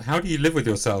asks him, how do you live with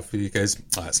yourself? And he goes,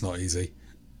 it's not easy.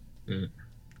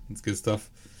 It's good stuff.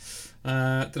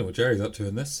 Don't know what Jerry's up to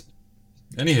in this.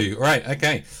 Anywho, right,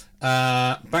 okay.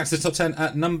 Back to the top 10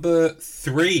 at number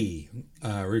 3.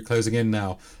 We're closing in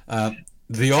now.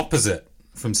 The Opposite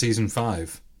from season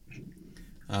 5.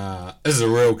 This is a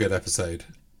real good episode.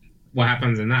 What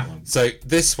happens in that one? So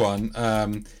this one,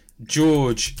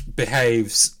 George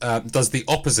behaves, does the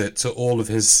opposite to all of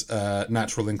his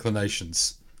natural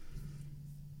inclinations.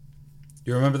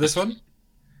 You remember this one?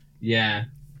 Yeah.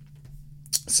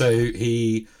 So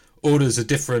he orders a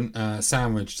different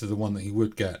sandwich to the one that he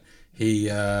would get. He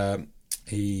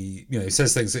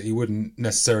says things that he wouldn't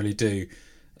necessarily do,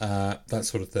 that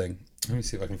sort of thing. Let me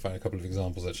see if I can find a couple of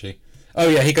examples, actually. Oh,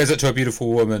 yeah, he goes up to a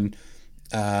beautiful woman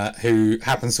who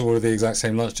happens to order the exact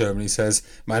same lunch to him, and he says,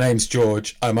 my name's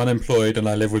George, I'm unemployed, and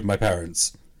I live with my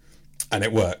parents. And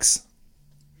it works.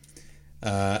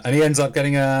 And he ends up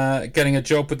getting a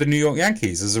job with the New York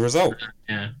Yankees as a result.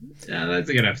 Yeah, that's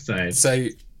a good episode. So,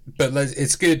 but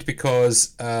it's good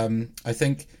because I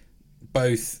think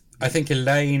both. I think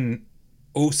Elaine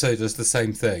also does the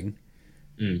same thing,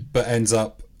 but ends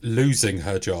up losing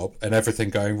her job and everything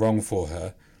going wrong for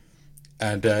her.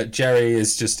 And Jerry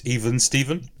is just even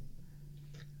Steven.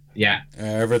 Yeah.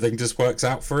 Everything just works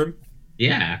out for him.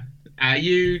 Yeah.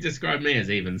 You described me as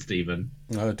even Steven.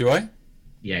 Do I?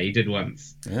 Yeah, you did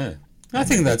once. Yeah. I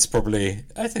think that's probably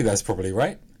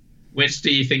right. Which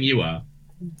do you think you are?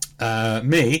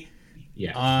 Me?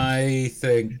 Yeah. I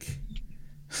think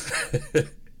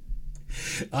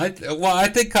I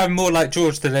think I'm more like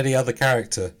George than any other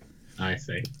character. I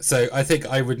see. So I think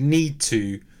I would need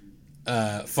to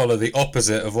follow the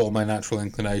opposite of all my natural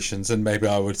inclinations, and maybe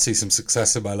I would see some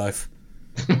success in my life.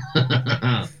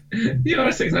 You're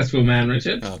a successful man,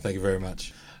 Richard. Oh, thank you very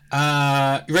much.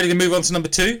 You ready to move on to number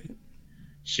 2?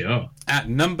 Sure. At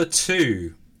number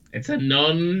 2. It's a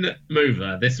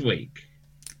non-mover this week.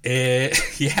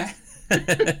 Yeah.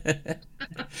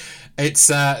 It's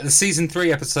the season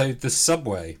 3 episode, The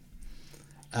Subway.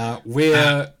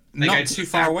 We're not too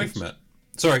far away from it.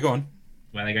 Sorry, go on.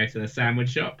 Where they go to the sandwich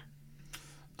shop?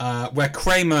 Where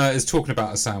Kramer is talking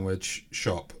about a sandwich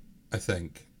shop, I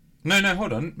think. No,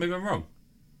 hold on. Maybe I'm wrong.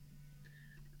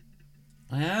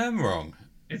 I am wrong.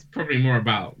 It's probably more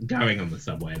about going on the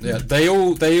subway. Yeah, they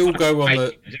all go on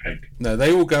the. No,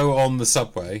 they all go on the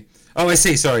subway. Oh, I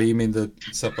see. Sorry, you mean the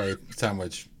Subway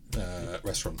sandwich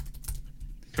restaurant?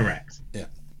 Correct. Yeah.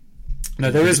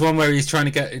 No, there is one where he's trying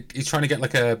to get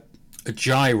like a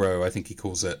gyro, I think he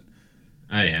calls it.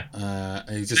 Oh yeah.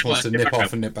 And he just wants to nip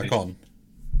off and nip back on.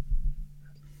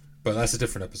 But that's a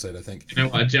different episode, I think. Do you know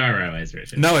what a gyro is,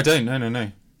 Richard? No, I don't.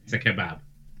 No. It's a kebab.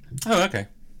 Oh, okay.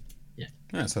 Yeah.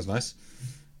 That sounds nice.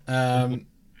 I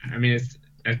mean, it's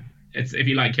if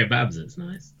you like kebabs, it's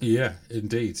nice. Yeah,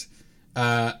 indeed.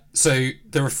 So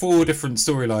there are 4 different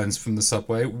storylines from the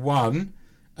Subway. One,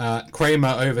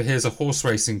 Kramer overhears a horse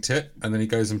racing tip, and then he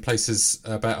goes and places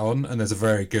a bet on, and there's a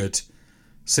very good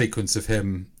sequence of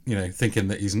him, thinking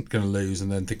that he's going to lose,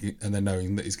 and then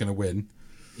knowing that he's going to win.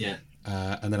 Yeah.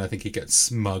 And then I think he gets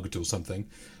smugged or something.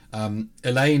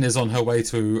 Elaine is on her way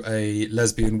to a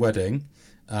lesbian wedding,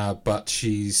 but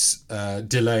she's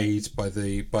delayed by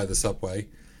the subway,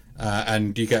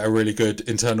 and you get a really good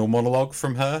internal monologue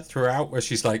from her throughout, where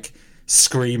she's like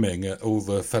screaming at all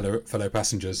the fellow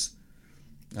passengers,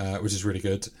 which is really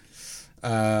good.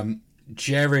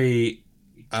 Jerry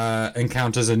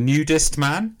encounters a nudist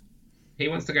man. He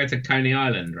wants to go to Coney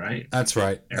Island, right? That's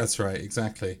right,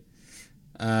 exactly.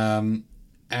 And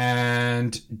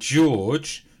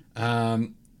George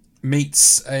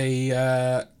meets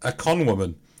a con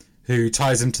woman who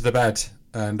ties him to the bed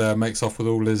and makes off with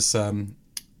all his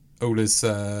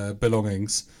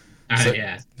belongings.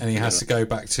 Yeah. And he has to go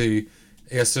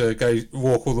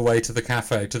walk all the way to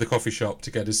the coffee shop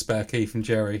to get his spare key from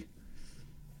Jerry.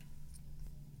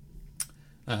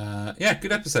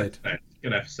 Good episode.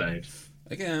 Good episode.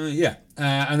 Again, yeah.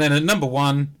 And then at number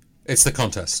 1, it's the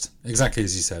contest. Exactly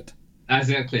as you said.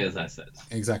 Exactly as I said.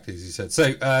 Exactly as you said. So,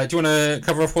 do you want to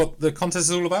cover off what the contest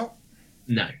is all about?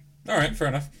 No. All right, fair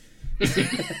enough.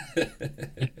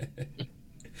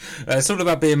 It's all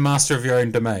about being master of your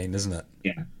own domain, isn't it?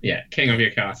 Yeah. King of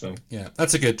your castle. Yeah,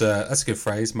 that's a good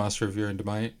phrase. Master of your own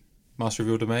domain. Master of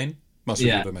your domain. Master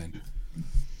of your domain.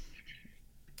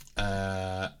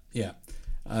 Yeah,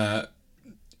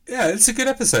 it's a good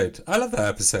episode. I love that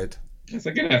episode. It's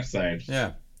a good episode.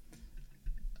 Yeah.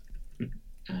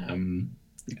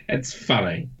 It's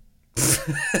funny.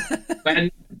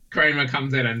 When Kramer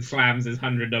comes in and slams his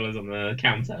 $100 on the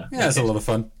counter. Yeah, it's a lot of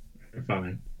fun.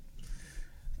 Funny.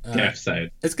 Good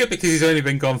episode. It's good because he's only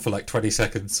been gone for like 20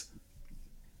 seconds.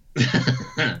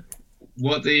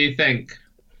 What do you think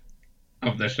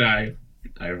of the show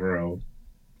overall?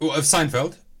 What, of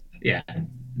Seinfeld? Yeah.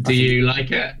 Do you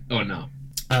like it or not?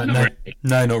 No. Really.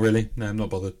 No, not really. No, I'm not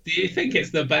bothered. Do you think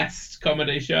it's the best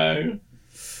comedy show?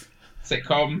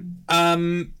 Sitcom?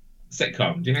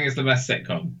 Sitcom. Do you think it's the best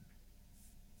sitcom?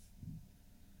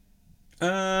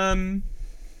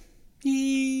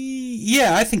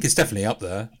 Yeah, I think it's definitely up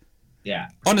there. Yeah.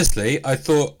 Honestly, I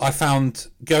found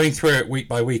going through it week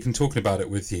by week and talking about it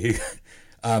with you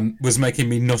was making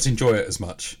me not enjoy it as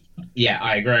much. Yeah,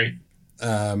 I agree.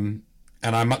 And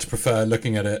I much prefer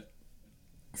looking at it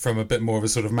from a bit more of a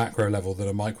sort of macro level than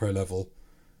a micro level.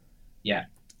 Yeah.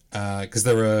 Because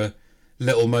there are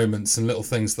little moments and little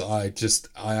things that I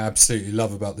absolutely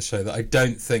love about the show that I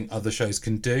don't think other shows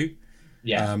can do.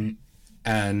 Yeah.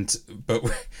 But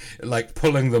like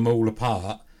pulling them all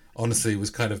apart, honestly,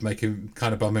 was kind of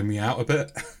bumming me out a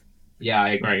bit. Yeah, I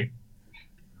agree.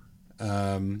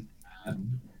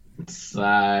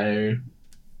 So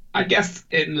I guess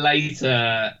in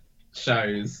later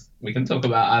shows. We can talk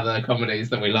about other comedies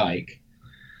that we like.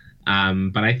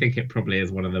 But I think it probably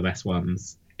is one of the best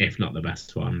ones, if not the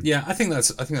best one. Yeah, I think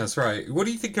that's right. What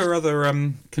do you think are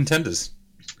other contenders?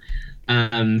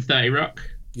 30 Rock,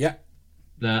 Yeah,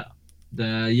 the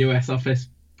US Office,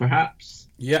 perhaps.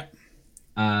 yeah.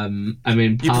 I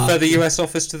mean, You prefer the US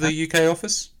Office to the UK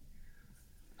Office?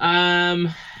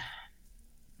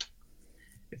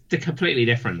 It's completely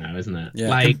different now, isn't it? Yeah,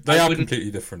 like they are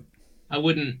completely different. I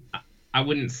wouldn't. I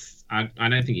don't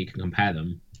think you can compare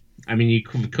them. I mean,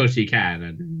 of course you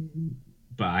can,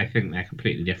 but I think they're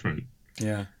completely different.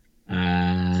 Yeah.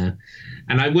 And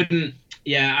I wouldn't.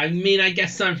 Yeah, I mean, I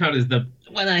guess Seinfeld is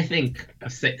when I think of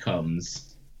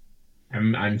sitcoms,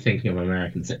 I'm thinking of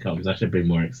American sitcoms. I should be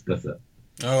more explicit.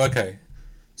 Oh, okay.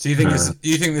 So you think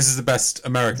this is the best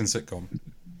American sitcom?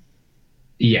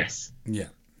 Yes. Yeah.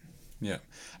 Yeah.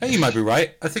 I think you might be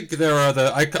right. I think there are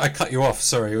other. I cut you off.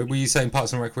 Sorry. Were you saying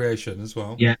Parks and Recreation as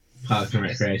well? Yeah, Parks and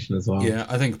Recreation as well. Yeah,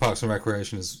 I think Parks and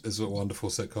Recreation is a wonderful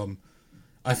sitcom.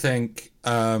 I think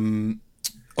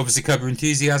obviously Curb Your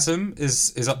Enthusiasm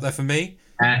is up there for me.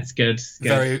 That's good.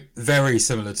 Very very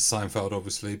similar to Seinfeld,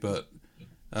 obviously, but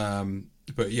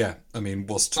yeah. I mean,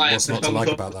 what's not to like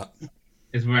about that?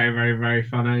 It's very very very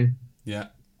funny. Yeah.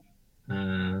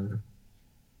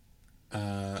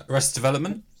 Arrested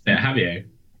Development. Yeah, have you?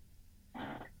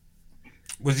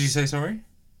 What did you say? Sorry.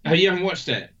 Oh, you haven't watched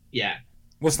it yet?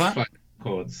 What's that? Flight of the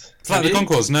Conchords. Flight of the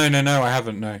Conchords. No, I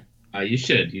haven't. No. Oh, you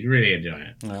should. You'd really enjoy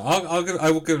it. No, I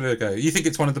will give it a go. You think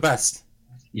it's one of the best?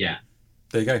 Yeah.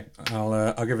 There you go.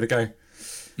 I'll give it a go.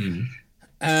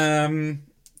 Mm.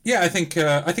 Yeah, I think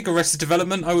Arrested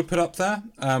Development I would put up there.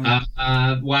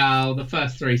 Well, the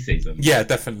first 3 seasons. Yeah,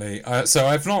 definitely. So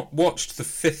I've not watched the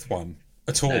 5th one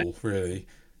at all, really.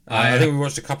 I think we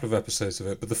watched a couple of episodes of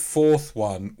it, but the 4th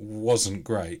one wasn't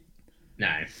great.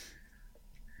 No.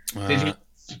 Did you watch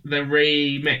the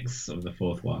remix of the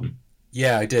 4th one?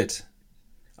 Yeah, I did.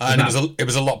 And it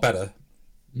was a lot better.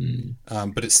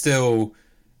 But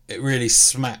it really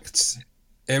smacked.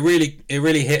 It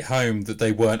really hit home that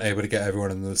they weren't able to get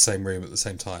everyone in the same room at the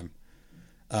same time.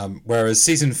 Whereas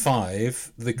season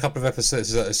 5, the couple of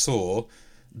episodes that I saw,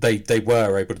 they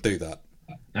were able to do that.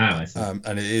 Oh, I see.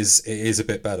 And it is a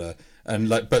bit better. And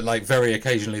but very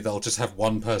occasionally they'll just have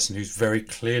one person who's very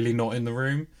clearly not in the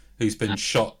room, who's been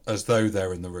shot as though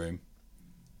they're in the room.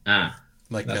 There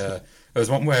was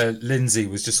one where Lindsay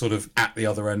was just sort of at the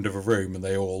other end of a room, and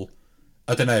they all,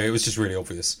 I don't know, it was just really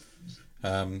obvious.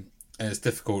 And it's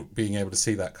difficult being able to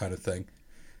see that kind of thing.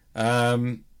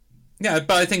 Yeah,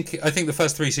 but I think the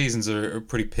first 3 seasons are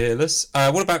pretty peerless.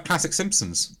 What about classic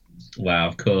Simpsons? Well,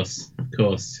 of course.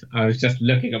 I was just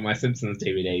looking at my Simpsons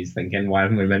DVDs, thinking, why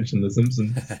haven't we mentioned the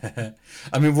Simpsons?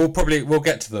 I mean, we'll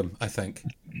get to them, I think.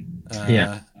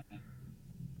 Yeah.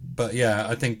 But yeah,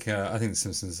 I think the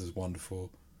Simpsons is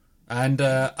wonderful, and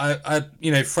I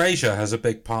Frasier has a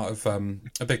big part of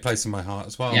a big place in my heart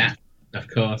as well. Yeah, of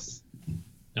course.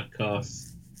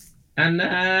 And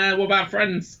what about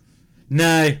Friends?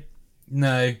 No.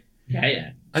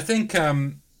 Yeah. I think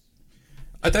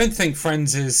I don't think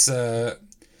Friends is. I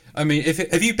mean,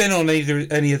 have you been on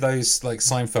any of those like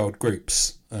Seinfeld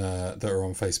groups that are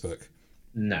on Facebook?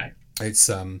 No. It's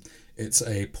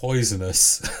a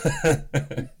poisonous,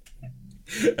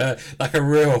 like a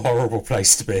real horrible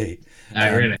place to be.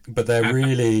 Really? But they're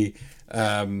really,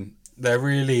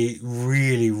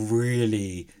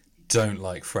 really don't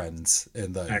like Friends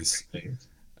in those.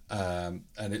 And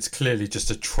it's clearly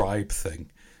just a tribe thing.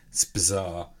 It's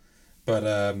bizarre. But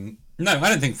no, I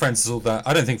don't think Friends is all that.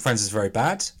 I don't think Friends is very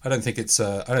bad. I don't think it's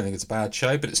a bad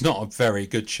show, but it's not a very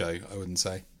good show, I wouldn't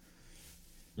say.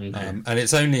 Okay. And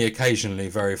it's only occasionally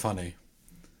very funny.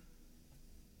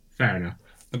 Fair enough.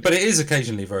 But it is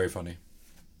occasionally very funny.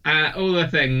 All the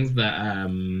things that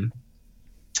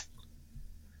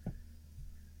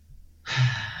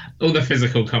all the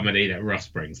physical comedy that Ross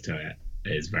brings to it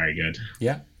is very good.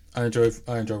 Yeah, I enjoy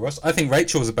Ross. I think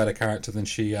Rachel's a better character than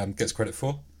she gets credit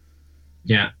for.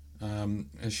 Yeah. And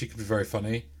she could be very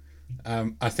funny.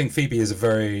 I think Phoebe is a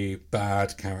very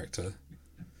bad character.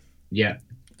 Yeah.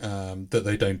 That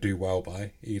they don't do well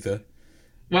by either.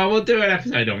 Well, we'll do an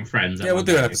episode on Friends. Yeah, we'll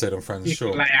do an episode on Friends,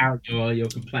 sure. Lay out your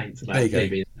complaints about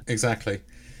Phoebe. Exactly.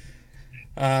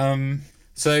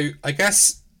 So I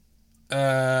guess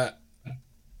what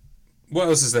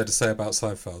else is there to say about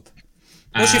Seinfeld?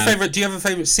 What's your favourite? Do you have a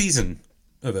favourite season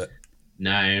of it?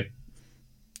 No.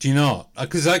 Do you not?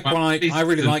 Because I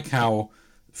really like how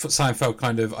Seinfeld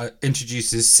kind of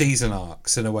introduces season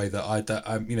arcs in a way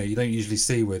that you don't usually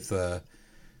see with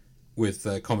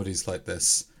comedies like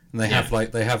this. And they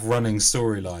have running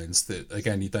storylines that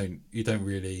again you don't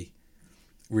really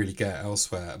really get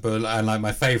elsewhere. But and like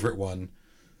my favorite one.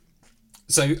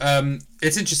 So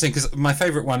it's interesting because my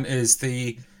favorite one is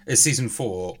season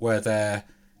 4, where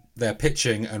they're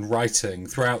pitching and writing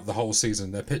throughout the whole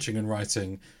season. They're pitching and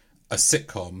writing a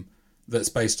sitcom that's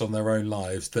based on their own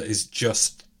lives that is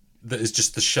just the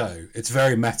show. It's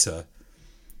very meta,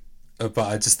 but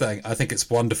I think it's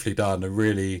wonderfully done and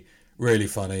really, really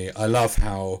funny. I love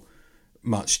how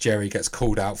much Jerry gets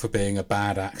called out for being a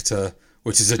bad actor,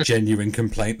 which is a genuine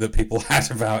complaint that people had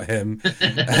about him,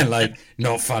 and like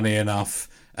not funny enough,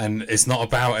 and it's not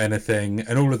about anything,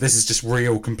 and all of this is just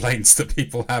real complaints that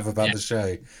people have about the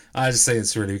show. I just think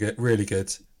it's really good, really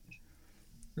good.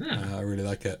 I really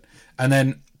like it. And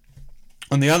then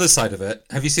on the other side of it,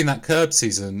 have you seen that Curb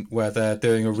season where they're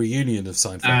doing a reunion of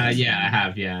Seinfeld? Yeah, I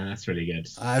have. Yeah, that's really good.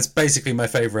 It's basically my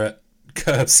favourite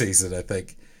Curb season, I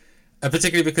think.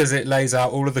 Particularly because it lays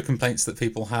out all of the complaints that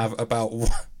people have about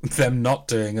them not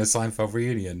doing a Seinfeld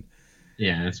reunion.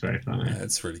 Yeah, it's very funny.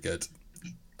 It's really good.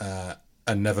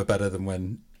 And never better than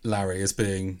when Larry is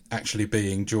actually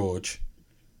being George.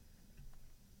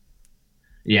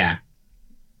 Yeah,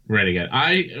 really good.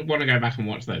 I want to go back and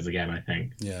watch those again, I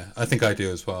think. Yeah, I think I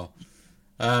do as well.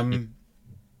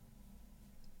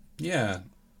 Yeah.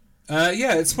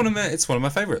 It's one of my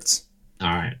favourites. All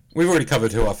right. We've already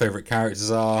covered who our favourite characters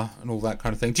are and all that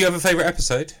kind of thing. Do you have a favourite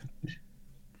episode?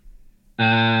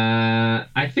 I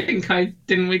think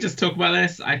didn't we just talk about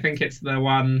this? I think it's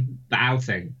the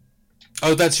outing.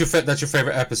 Oh, that's your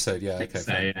favourite episode. Yeah, okay.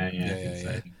 So,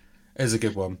 yeah. It's a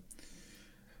good one.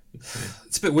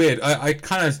 It's a bit weird. I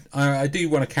do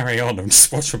want to carry on and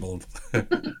just watch them all.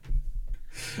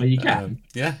 Well, you can.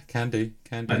 Yeah, can do.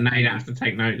 But now you don't have to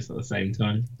take notes at the same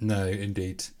time. No,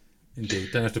 indeed.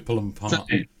 Don't have to pull them apart. So,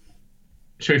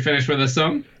 should we finish with a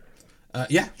song?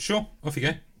 Yeah, sure. Off you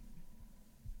go.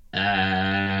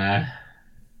 I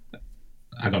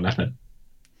got nothing.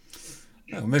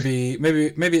 Oh, maybe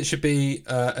it should be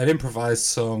an improvised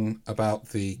song about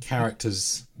the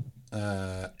characters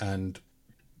and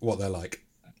what they're like.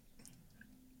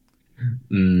 Off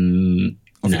you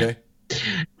go.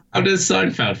 How does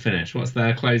Seinfeld finish? What's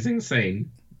their closing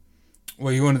scene?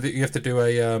 Well, you have to do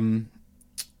a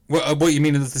what you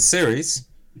mean of the series?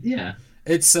 Yeah.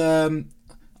 It's I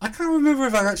can't remember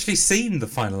if I've actually seen the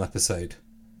final episode.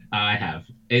 I have.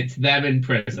 It's them in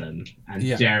prison, and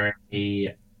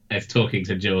Jerry is talking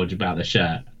to George about the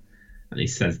shirt, and he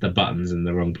says the button's in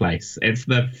the wrong place. It's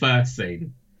the first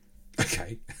scene.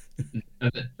 Okay.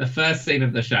 The first scene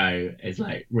of the show is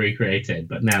like recreated,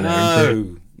 but now they're in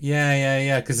prison.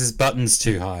 Yeah, because his button's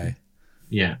too high.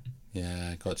 Yeah.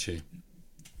 Yeah, got you.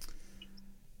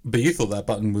 But you thought that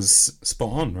button was spot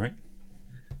on, right?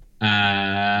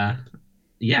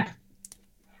 Yeah.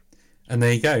 And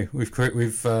there you go. We've squared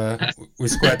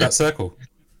that circle.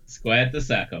 Squared the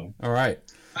circle. All right.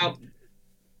 Well,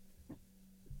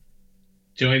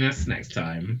 join us next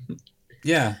time.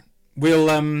 Yeah, we'll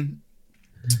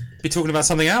be talking about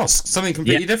something else, something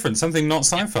completely different, something not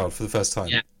Seinfeld for the first time.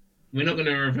 Yeah, we're not going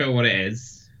to reveal what it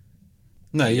is.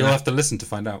 No, you'll have to listen to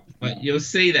find out. But you'll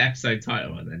see the episode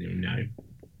title and then you'll know.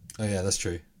 Oh yeah, that's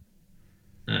true.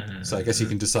 So I guess you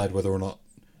can decide whether or not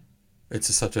it's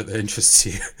a subject that interests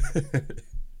you.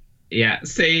 Yeah,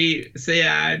 see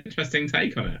our interesting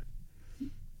take on it.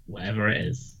 Whatever it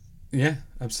is. Yeah,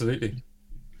 absolutely.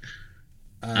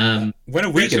 When are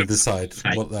we going to decide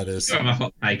what that is? You have a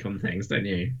hot take on things, don't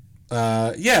you?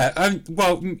 Yeah.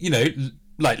 Well,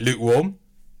 like lukewarm.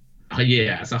 Oh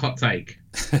yeah, it's a hot take.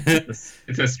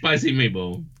 It's a spicy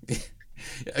meatball.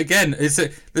 Again, it's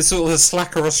this sort of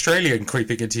slacker Australian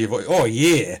creeping into your voice. Oh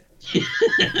yeah.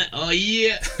 Oh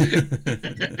yeah.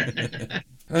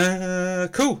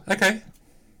 Cool. Okay.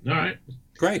 All right.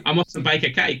 Great. I'm off to bake a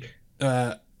cake.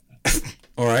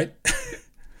 All right.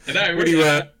 No, really,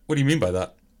 what do you mean by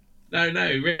that? No,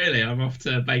 really. I'm off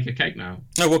to bake a cake now.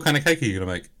 Oh, what kind of cake are you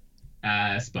gonna make?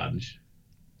 Sponge.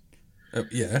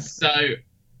 Yeah. So,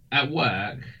 at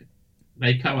work,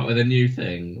 they come up with a new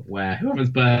thing where whoever's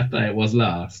birthday it was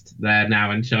last, they're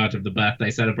now in charge of the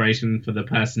birthday celebration for the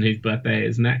person whose birthday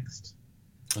is next.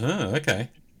 Oh, okay.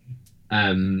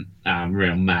 I'm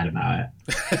real mad about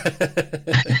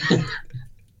it.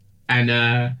 And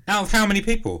out of how many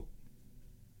people?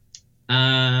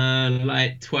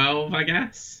 Like 12, I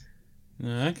guess.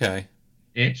 Okay.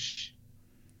 Ish.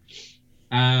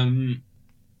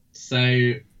 So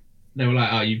they were like,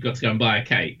 "Oh, you've got to go and buy a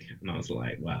cake," and I was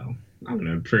like, "Well, I'm going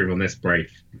to improve on this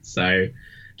brief." So,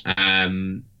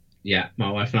 yeah, my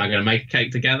wife and I are going to make a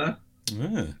cake together.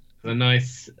 Yeah. A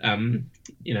nice,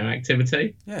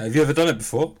 activity. Yeah. Have you ever done it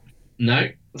before? No,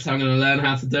 So I'm going to learn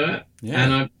how to do it. Yeah.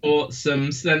 And I bought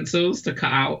some stencils to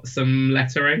cut out some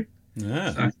lettering.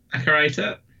 Yeah. So I decorate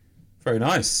it. Very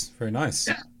nice. Very nice.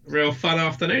 Yeah. Real fun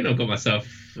afternoon I've got myself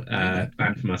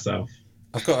planned for myself.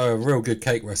 I've got a real good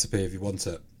cake recipe if you want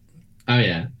it. Oh,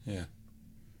 yeah. Yeah.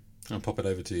 I'll pop it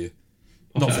over to you.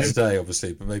 Pop Not it for over. today,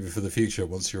 obviously, but maybe for the future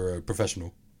once you're a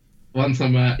professional. Once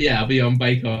I'm, I'll be on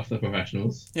Bake Off the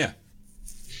Professionals. Yeah.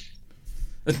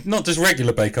 Not just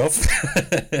regular Bake Off.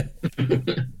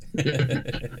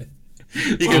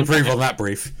 You can improve on that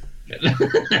brief.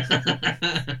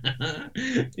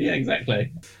 Yeah,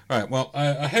 exactly. All right. Well,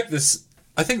 I hope this.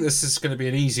 I think this is going to be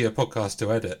an easier podcast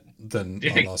to edit than Do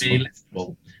you our think last it'll be one.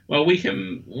 listenable? Well, we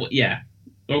can. Yeah.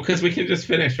 Well, because we can just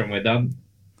finish when we're done.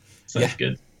 So Yeah. it's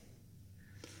good.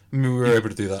 I mean, we were able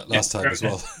to do that last time as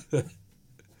well.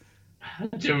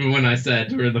 Do you remember when I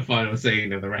said we're in the final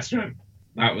scene of the restaurant?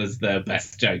 That was the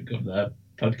best joke of the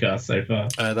podcast so far.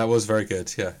 That was very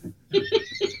good. Yeah.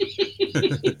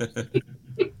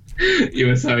 You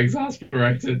were so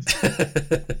exasperated.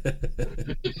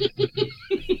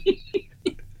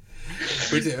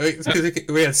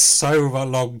 We had so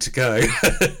long to go.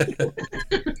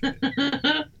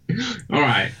 All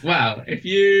right. Well, if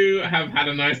you have had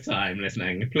a nice time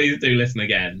listening, please do listen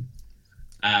again.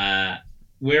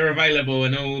 We're available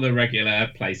in all the regular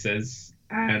places,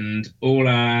 and all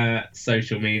our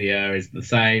social media is the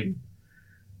same.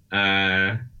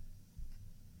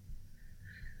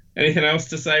 Anything else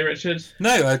to say, Richard?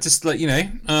 No, I just let you know.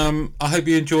 I hope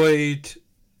you enjoyed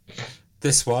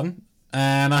this one,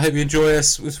 and I hope you enjoy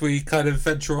us as we kind of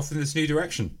venture off in this new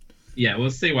direction. Yeah, we'll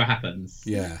see what happens.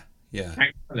 Yeah.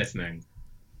 Thanks for listening.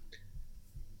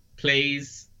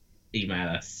 Please email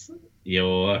us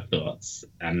your thoughts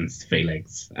and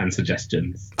feelings and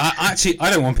suggestions. I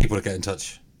don't want people to get in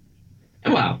touch.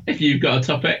 Well, if you've got a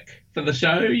topic for the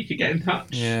show, you could get in touch.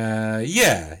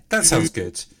 Yeah, that sounds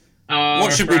good.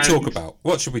 What should we talk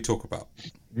about?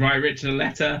 Write Richard a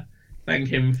letter. Thank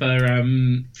him for.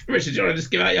 Richard, do you want to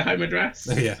just give out your home address?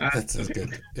 Yeah, that sounds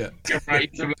good. Yeah.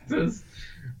 Write some letters.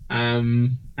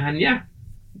 And yeah,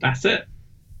 that's it.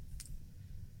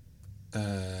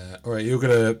 All right, you're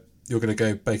gonna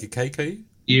go bake a cake, are you?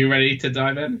 You ready to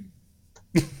dive in?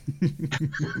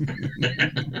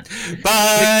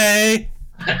 Bye.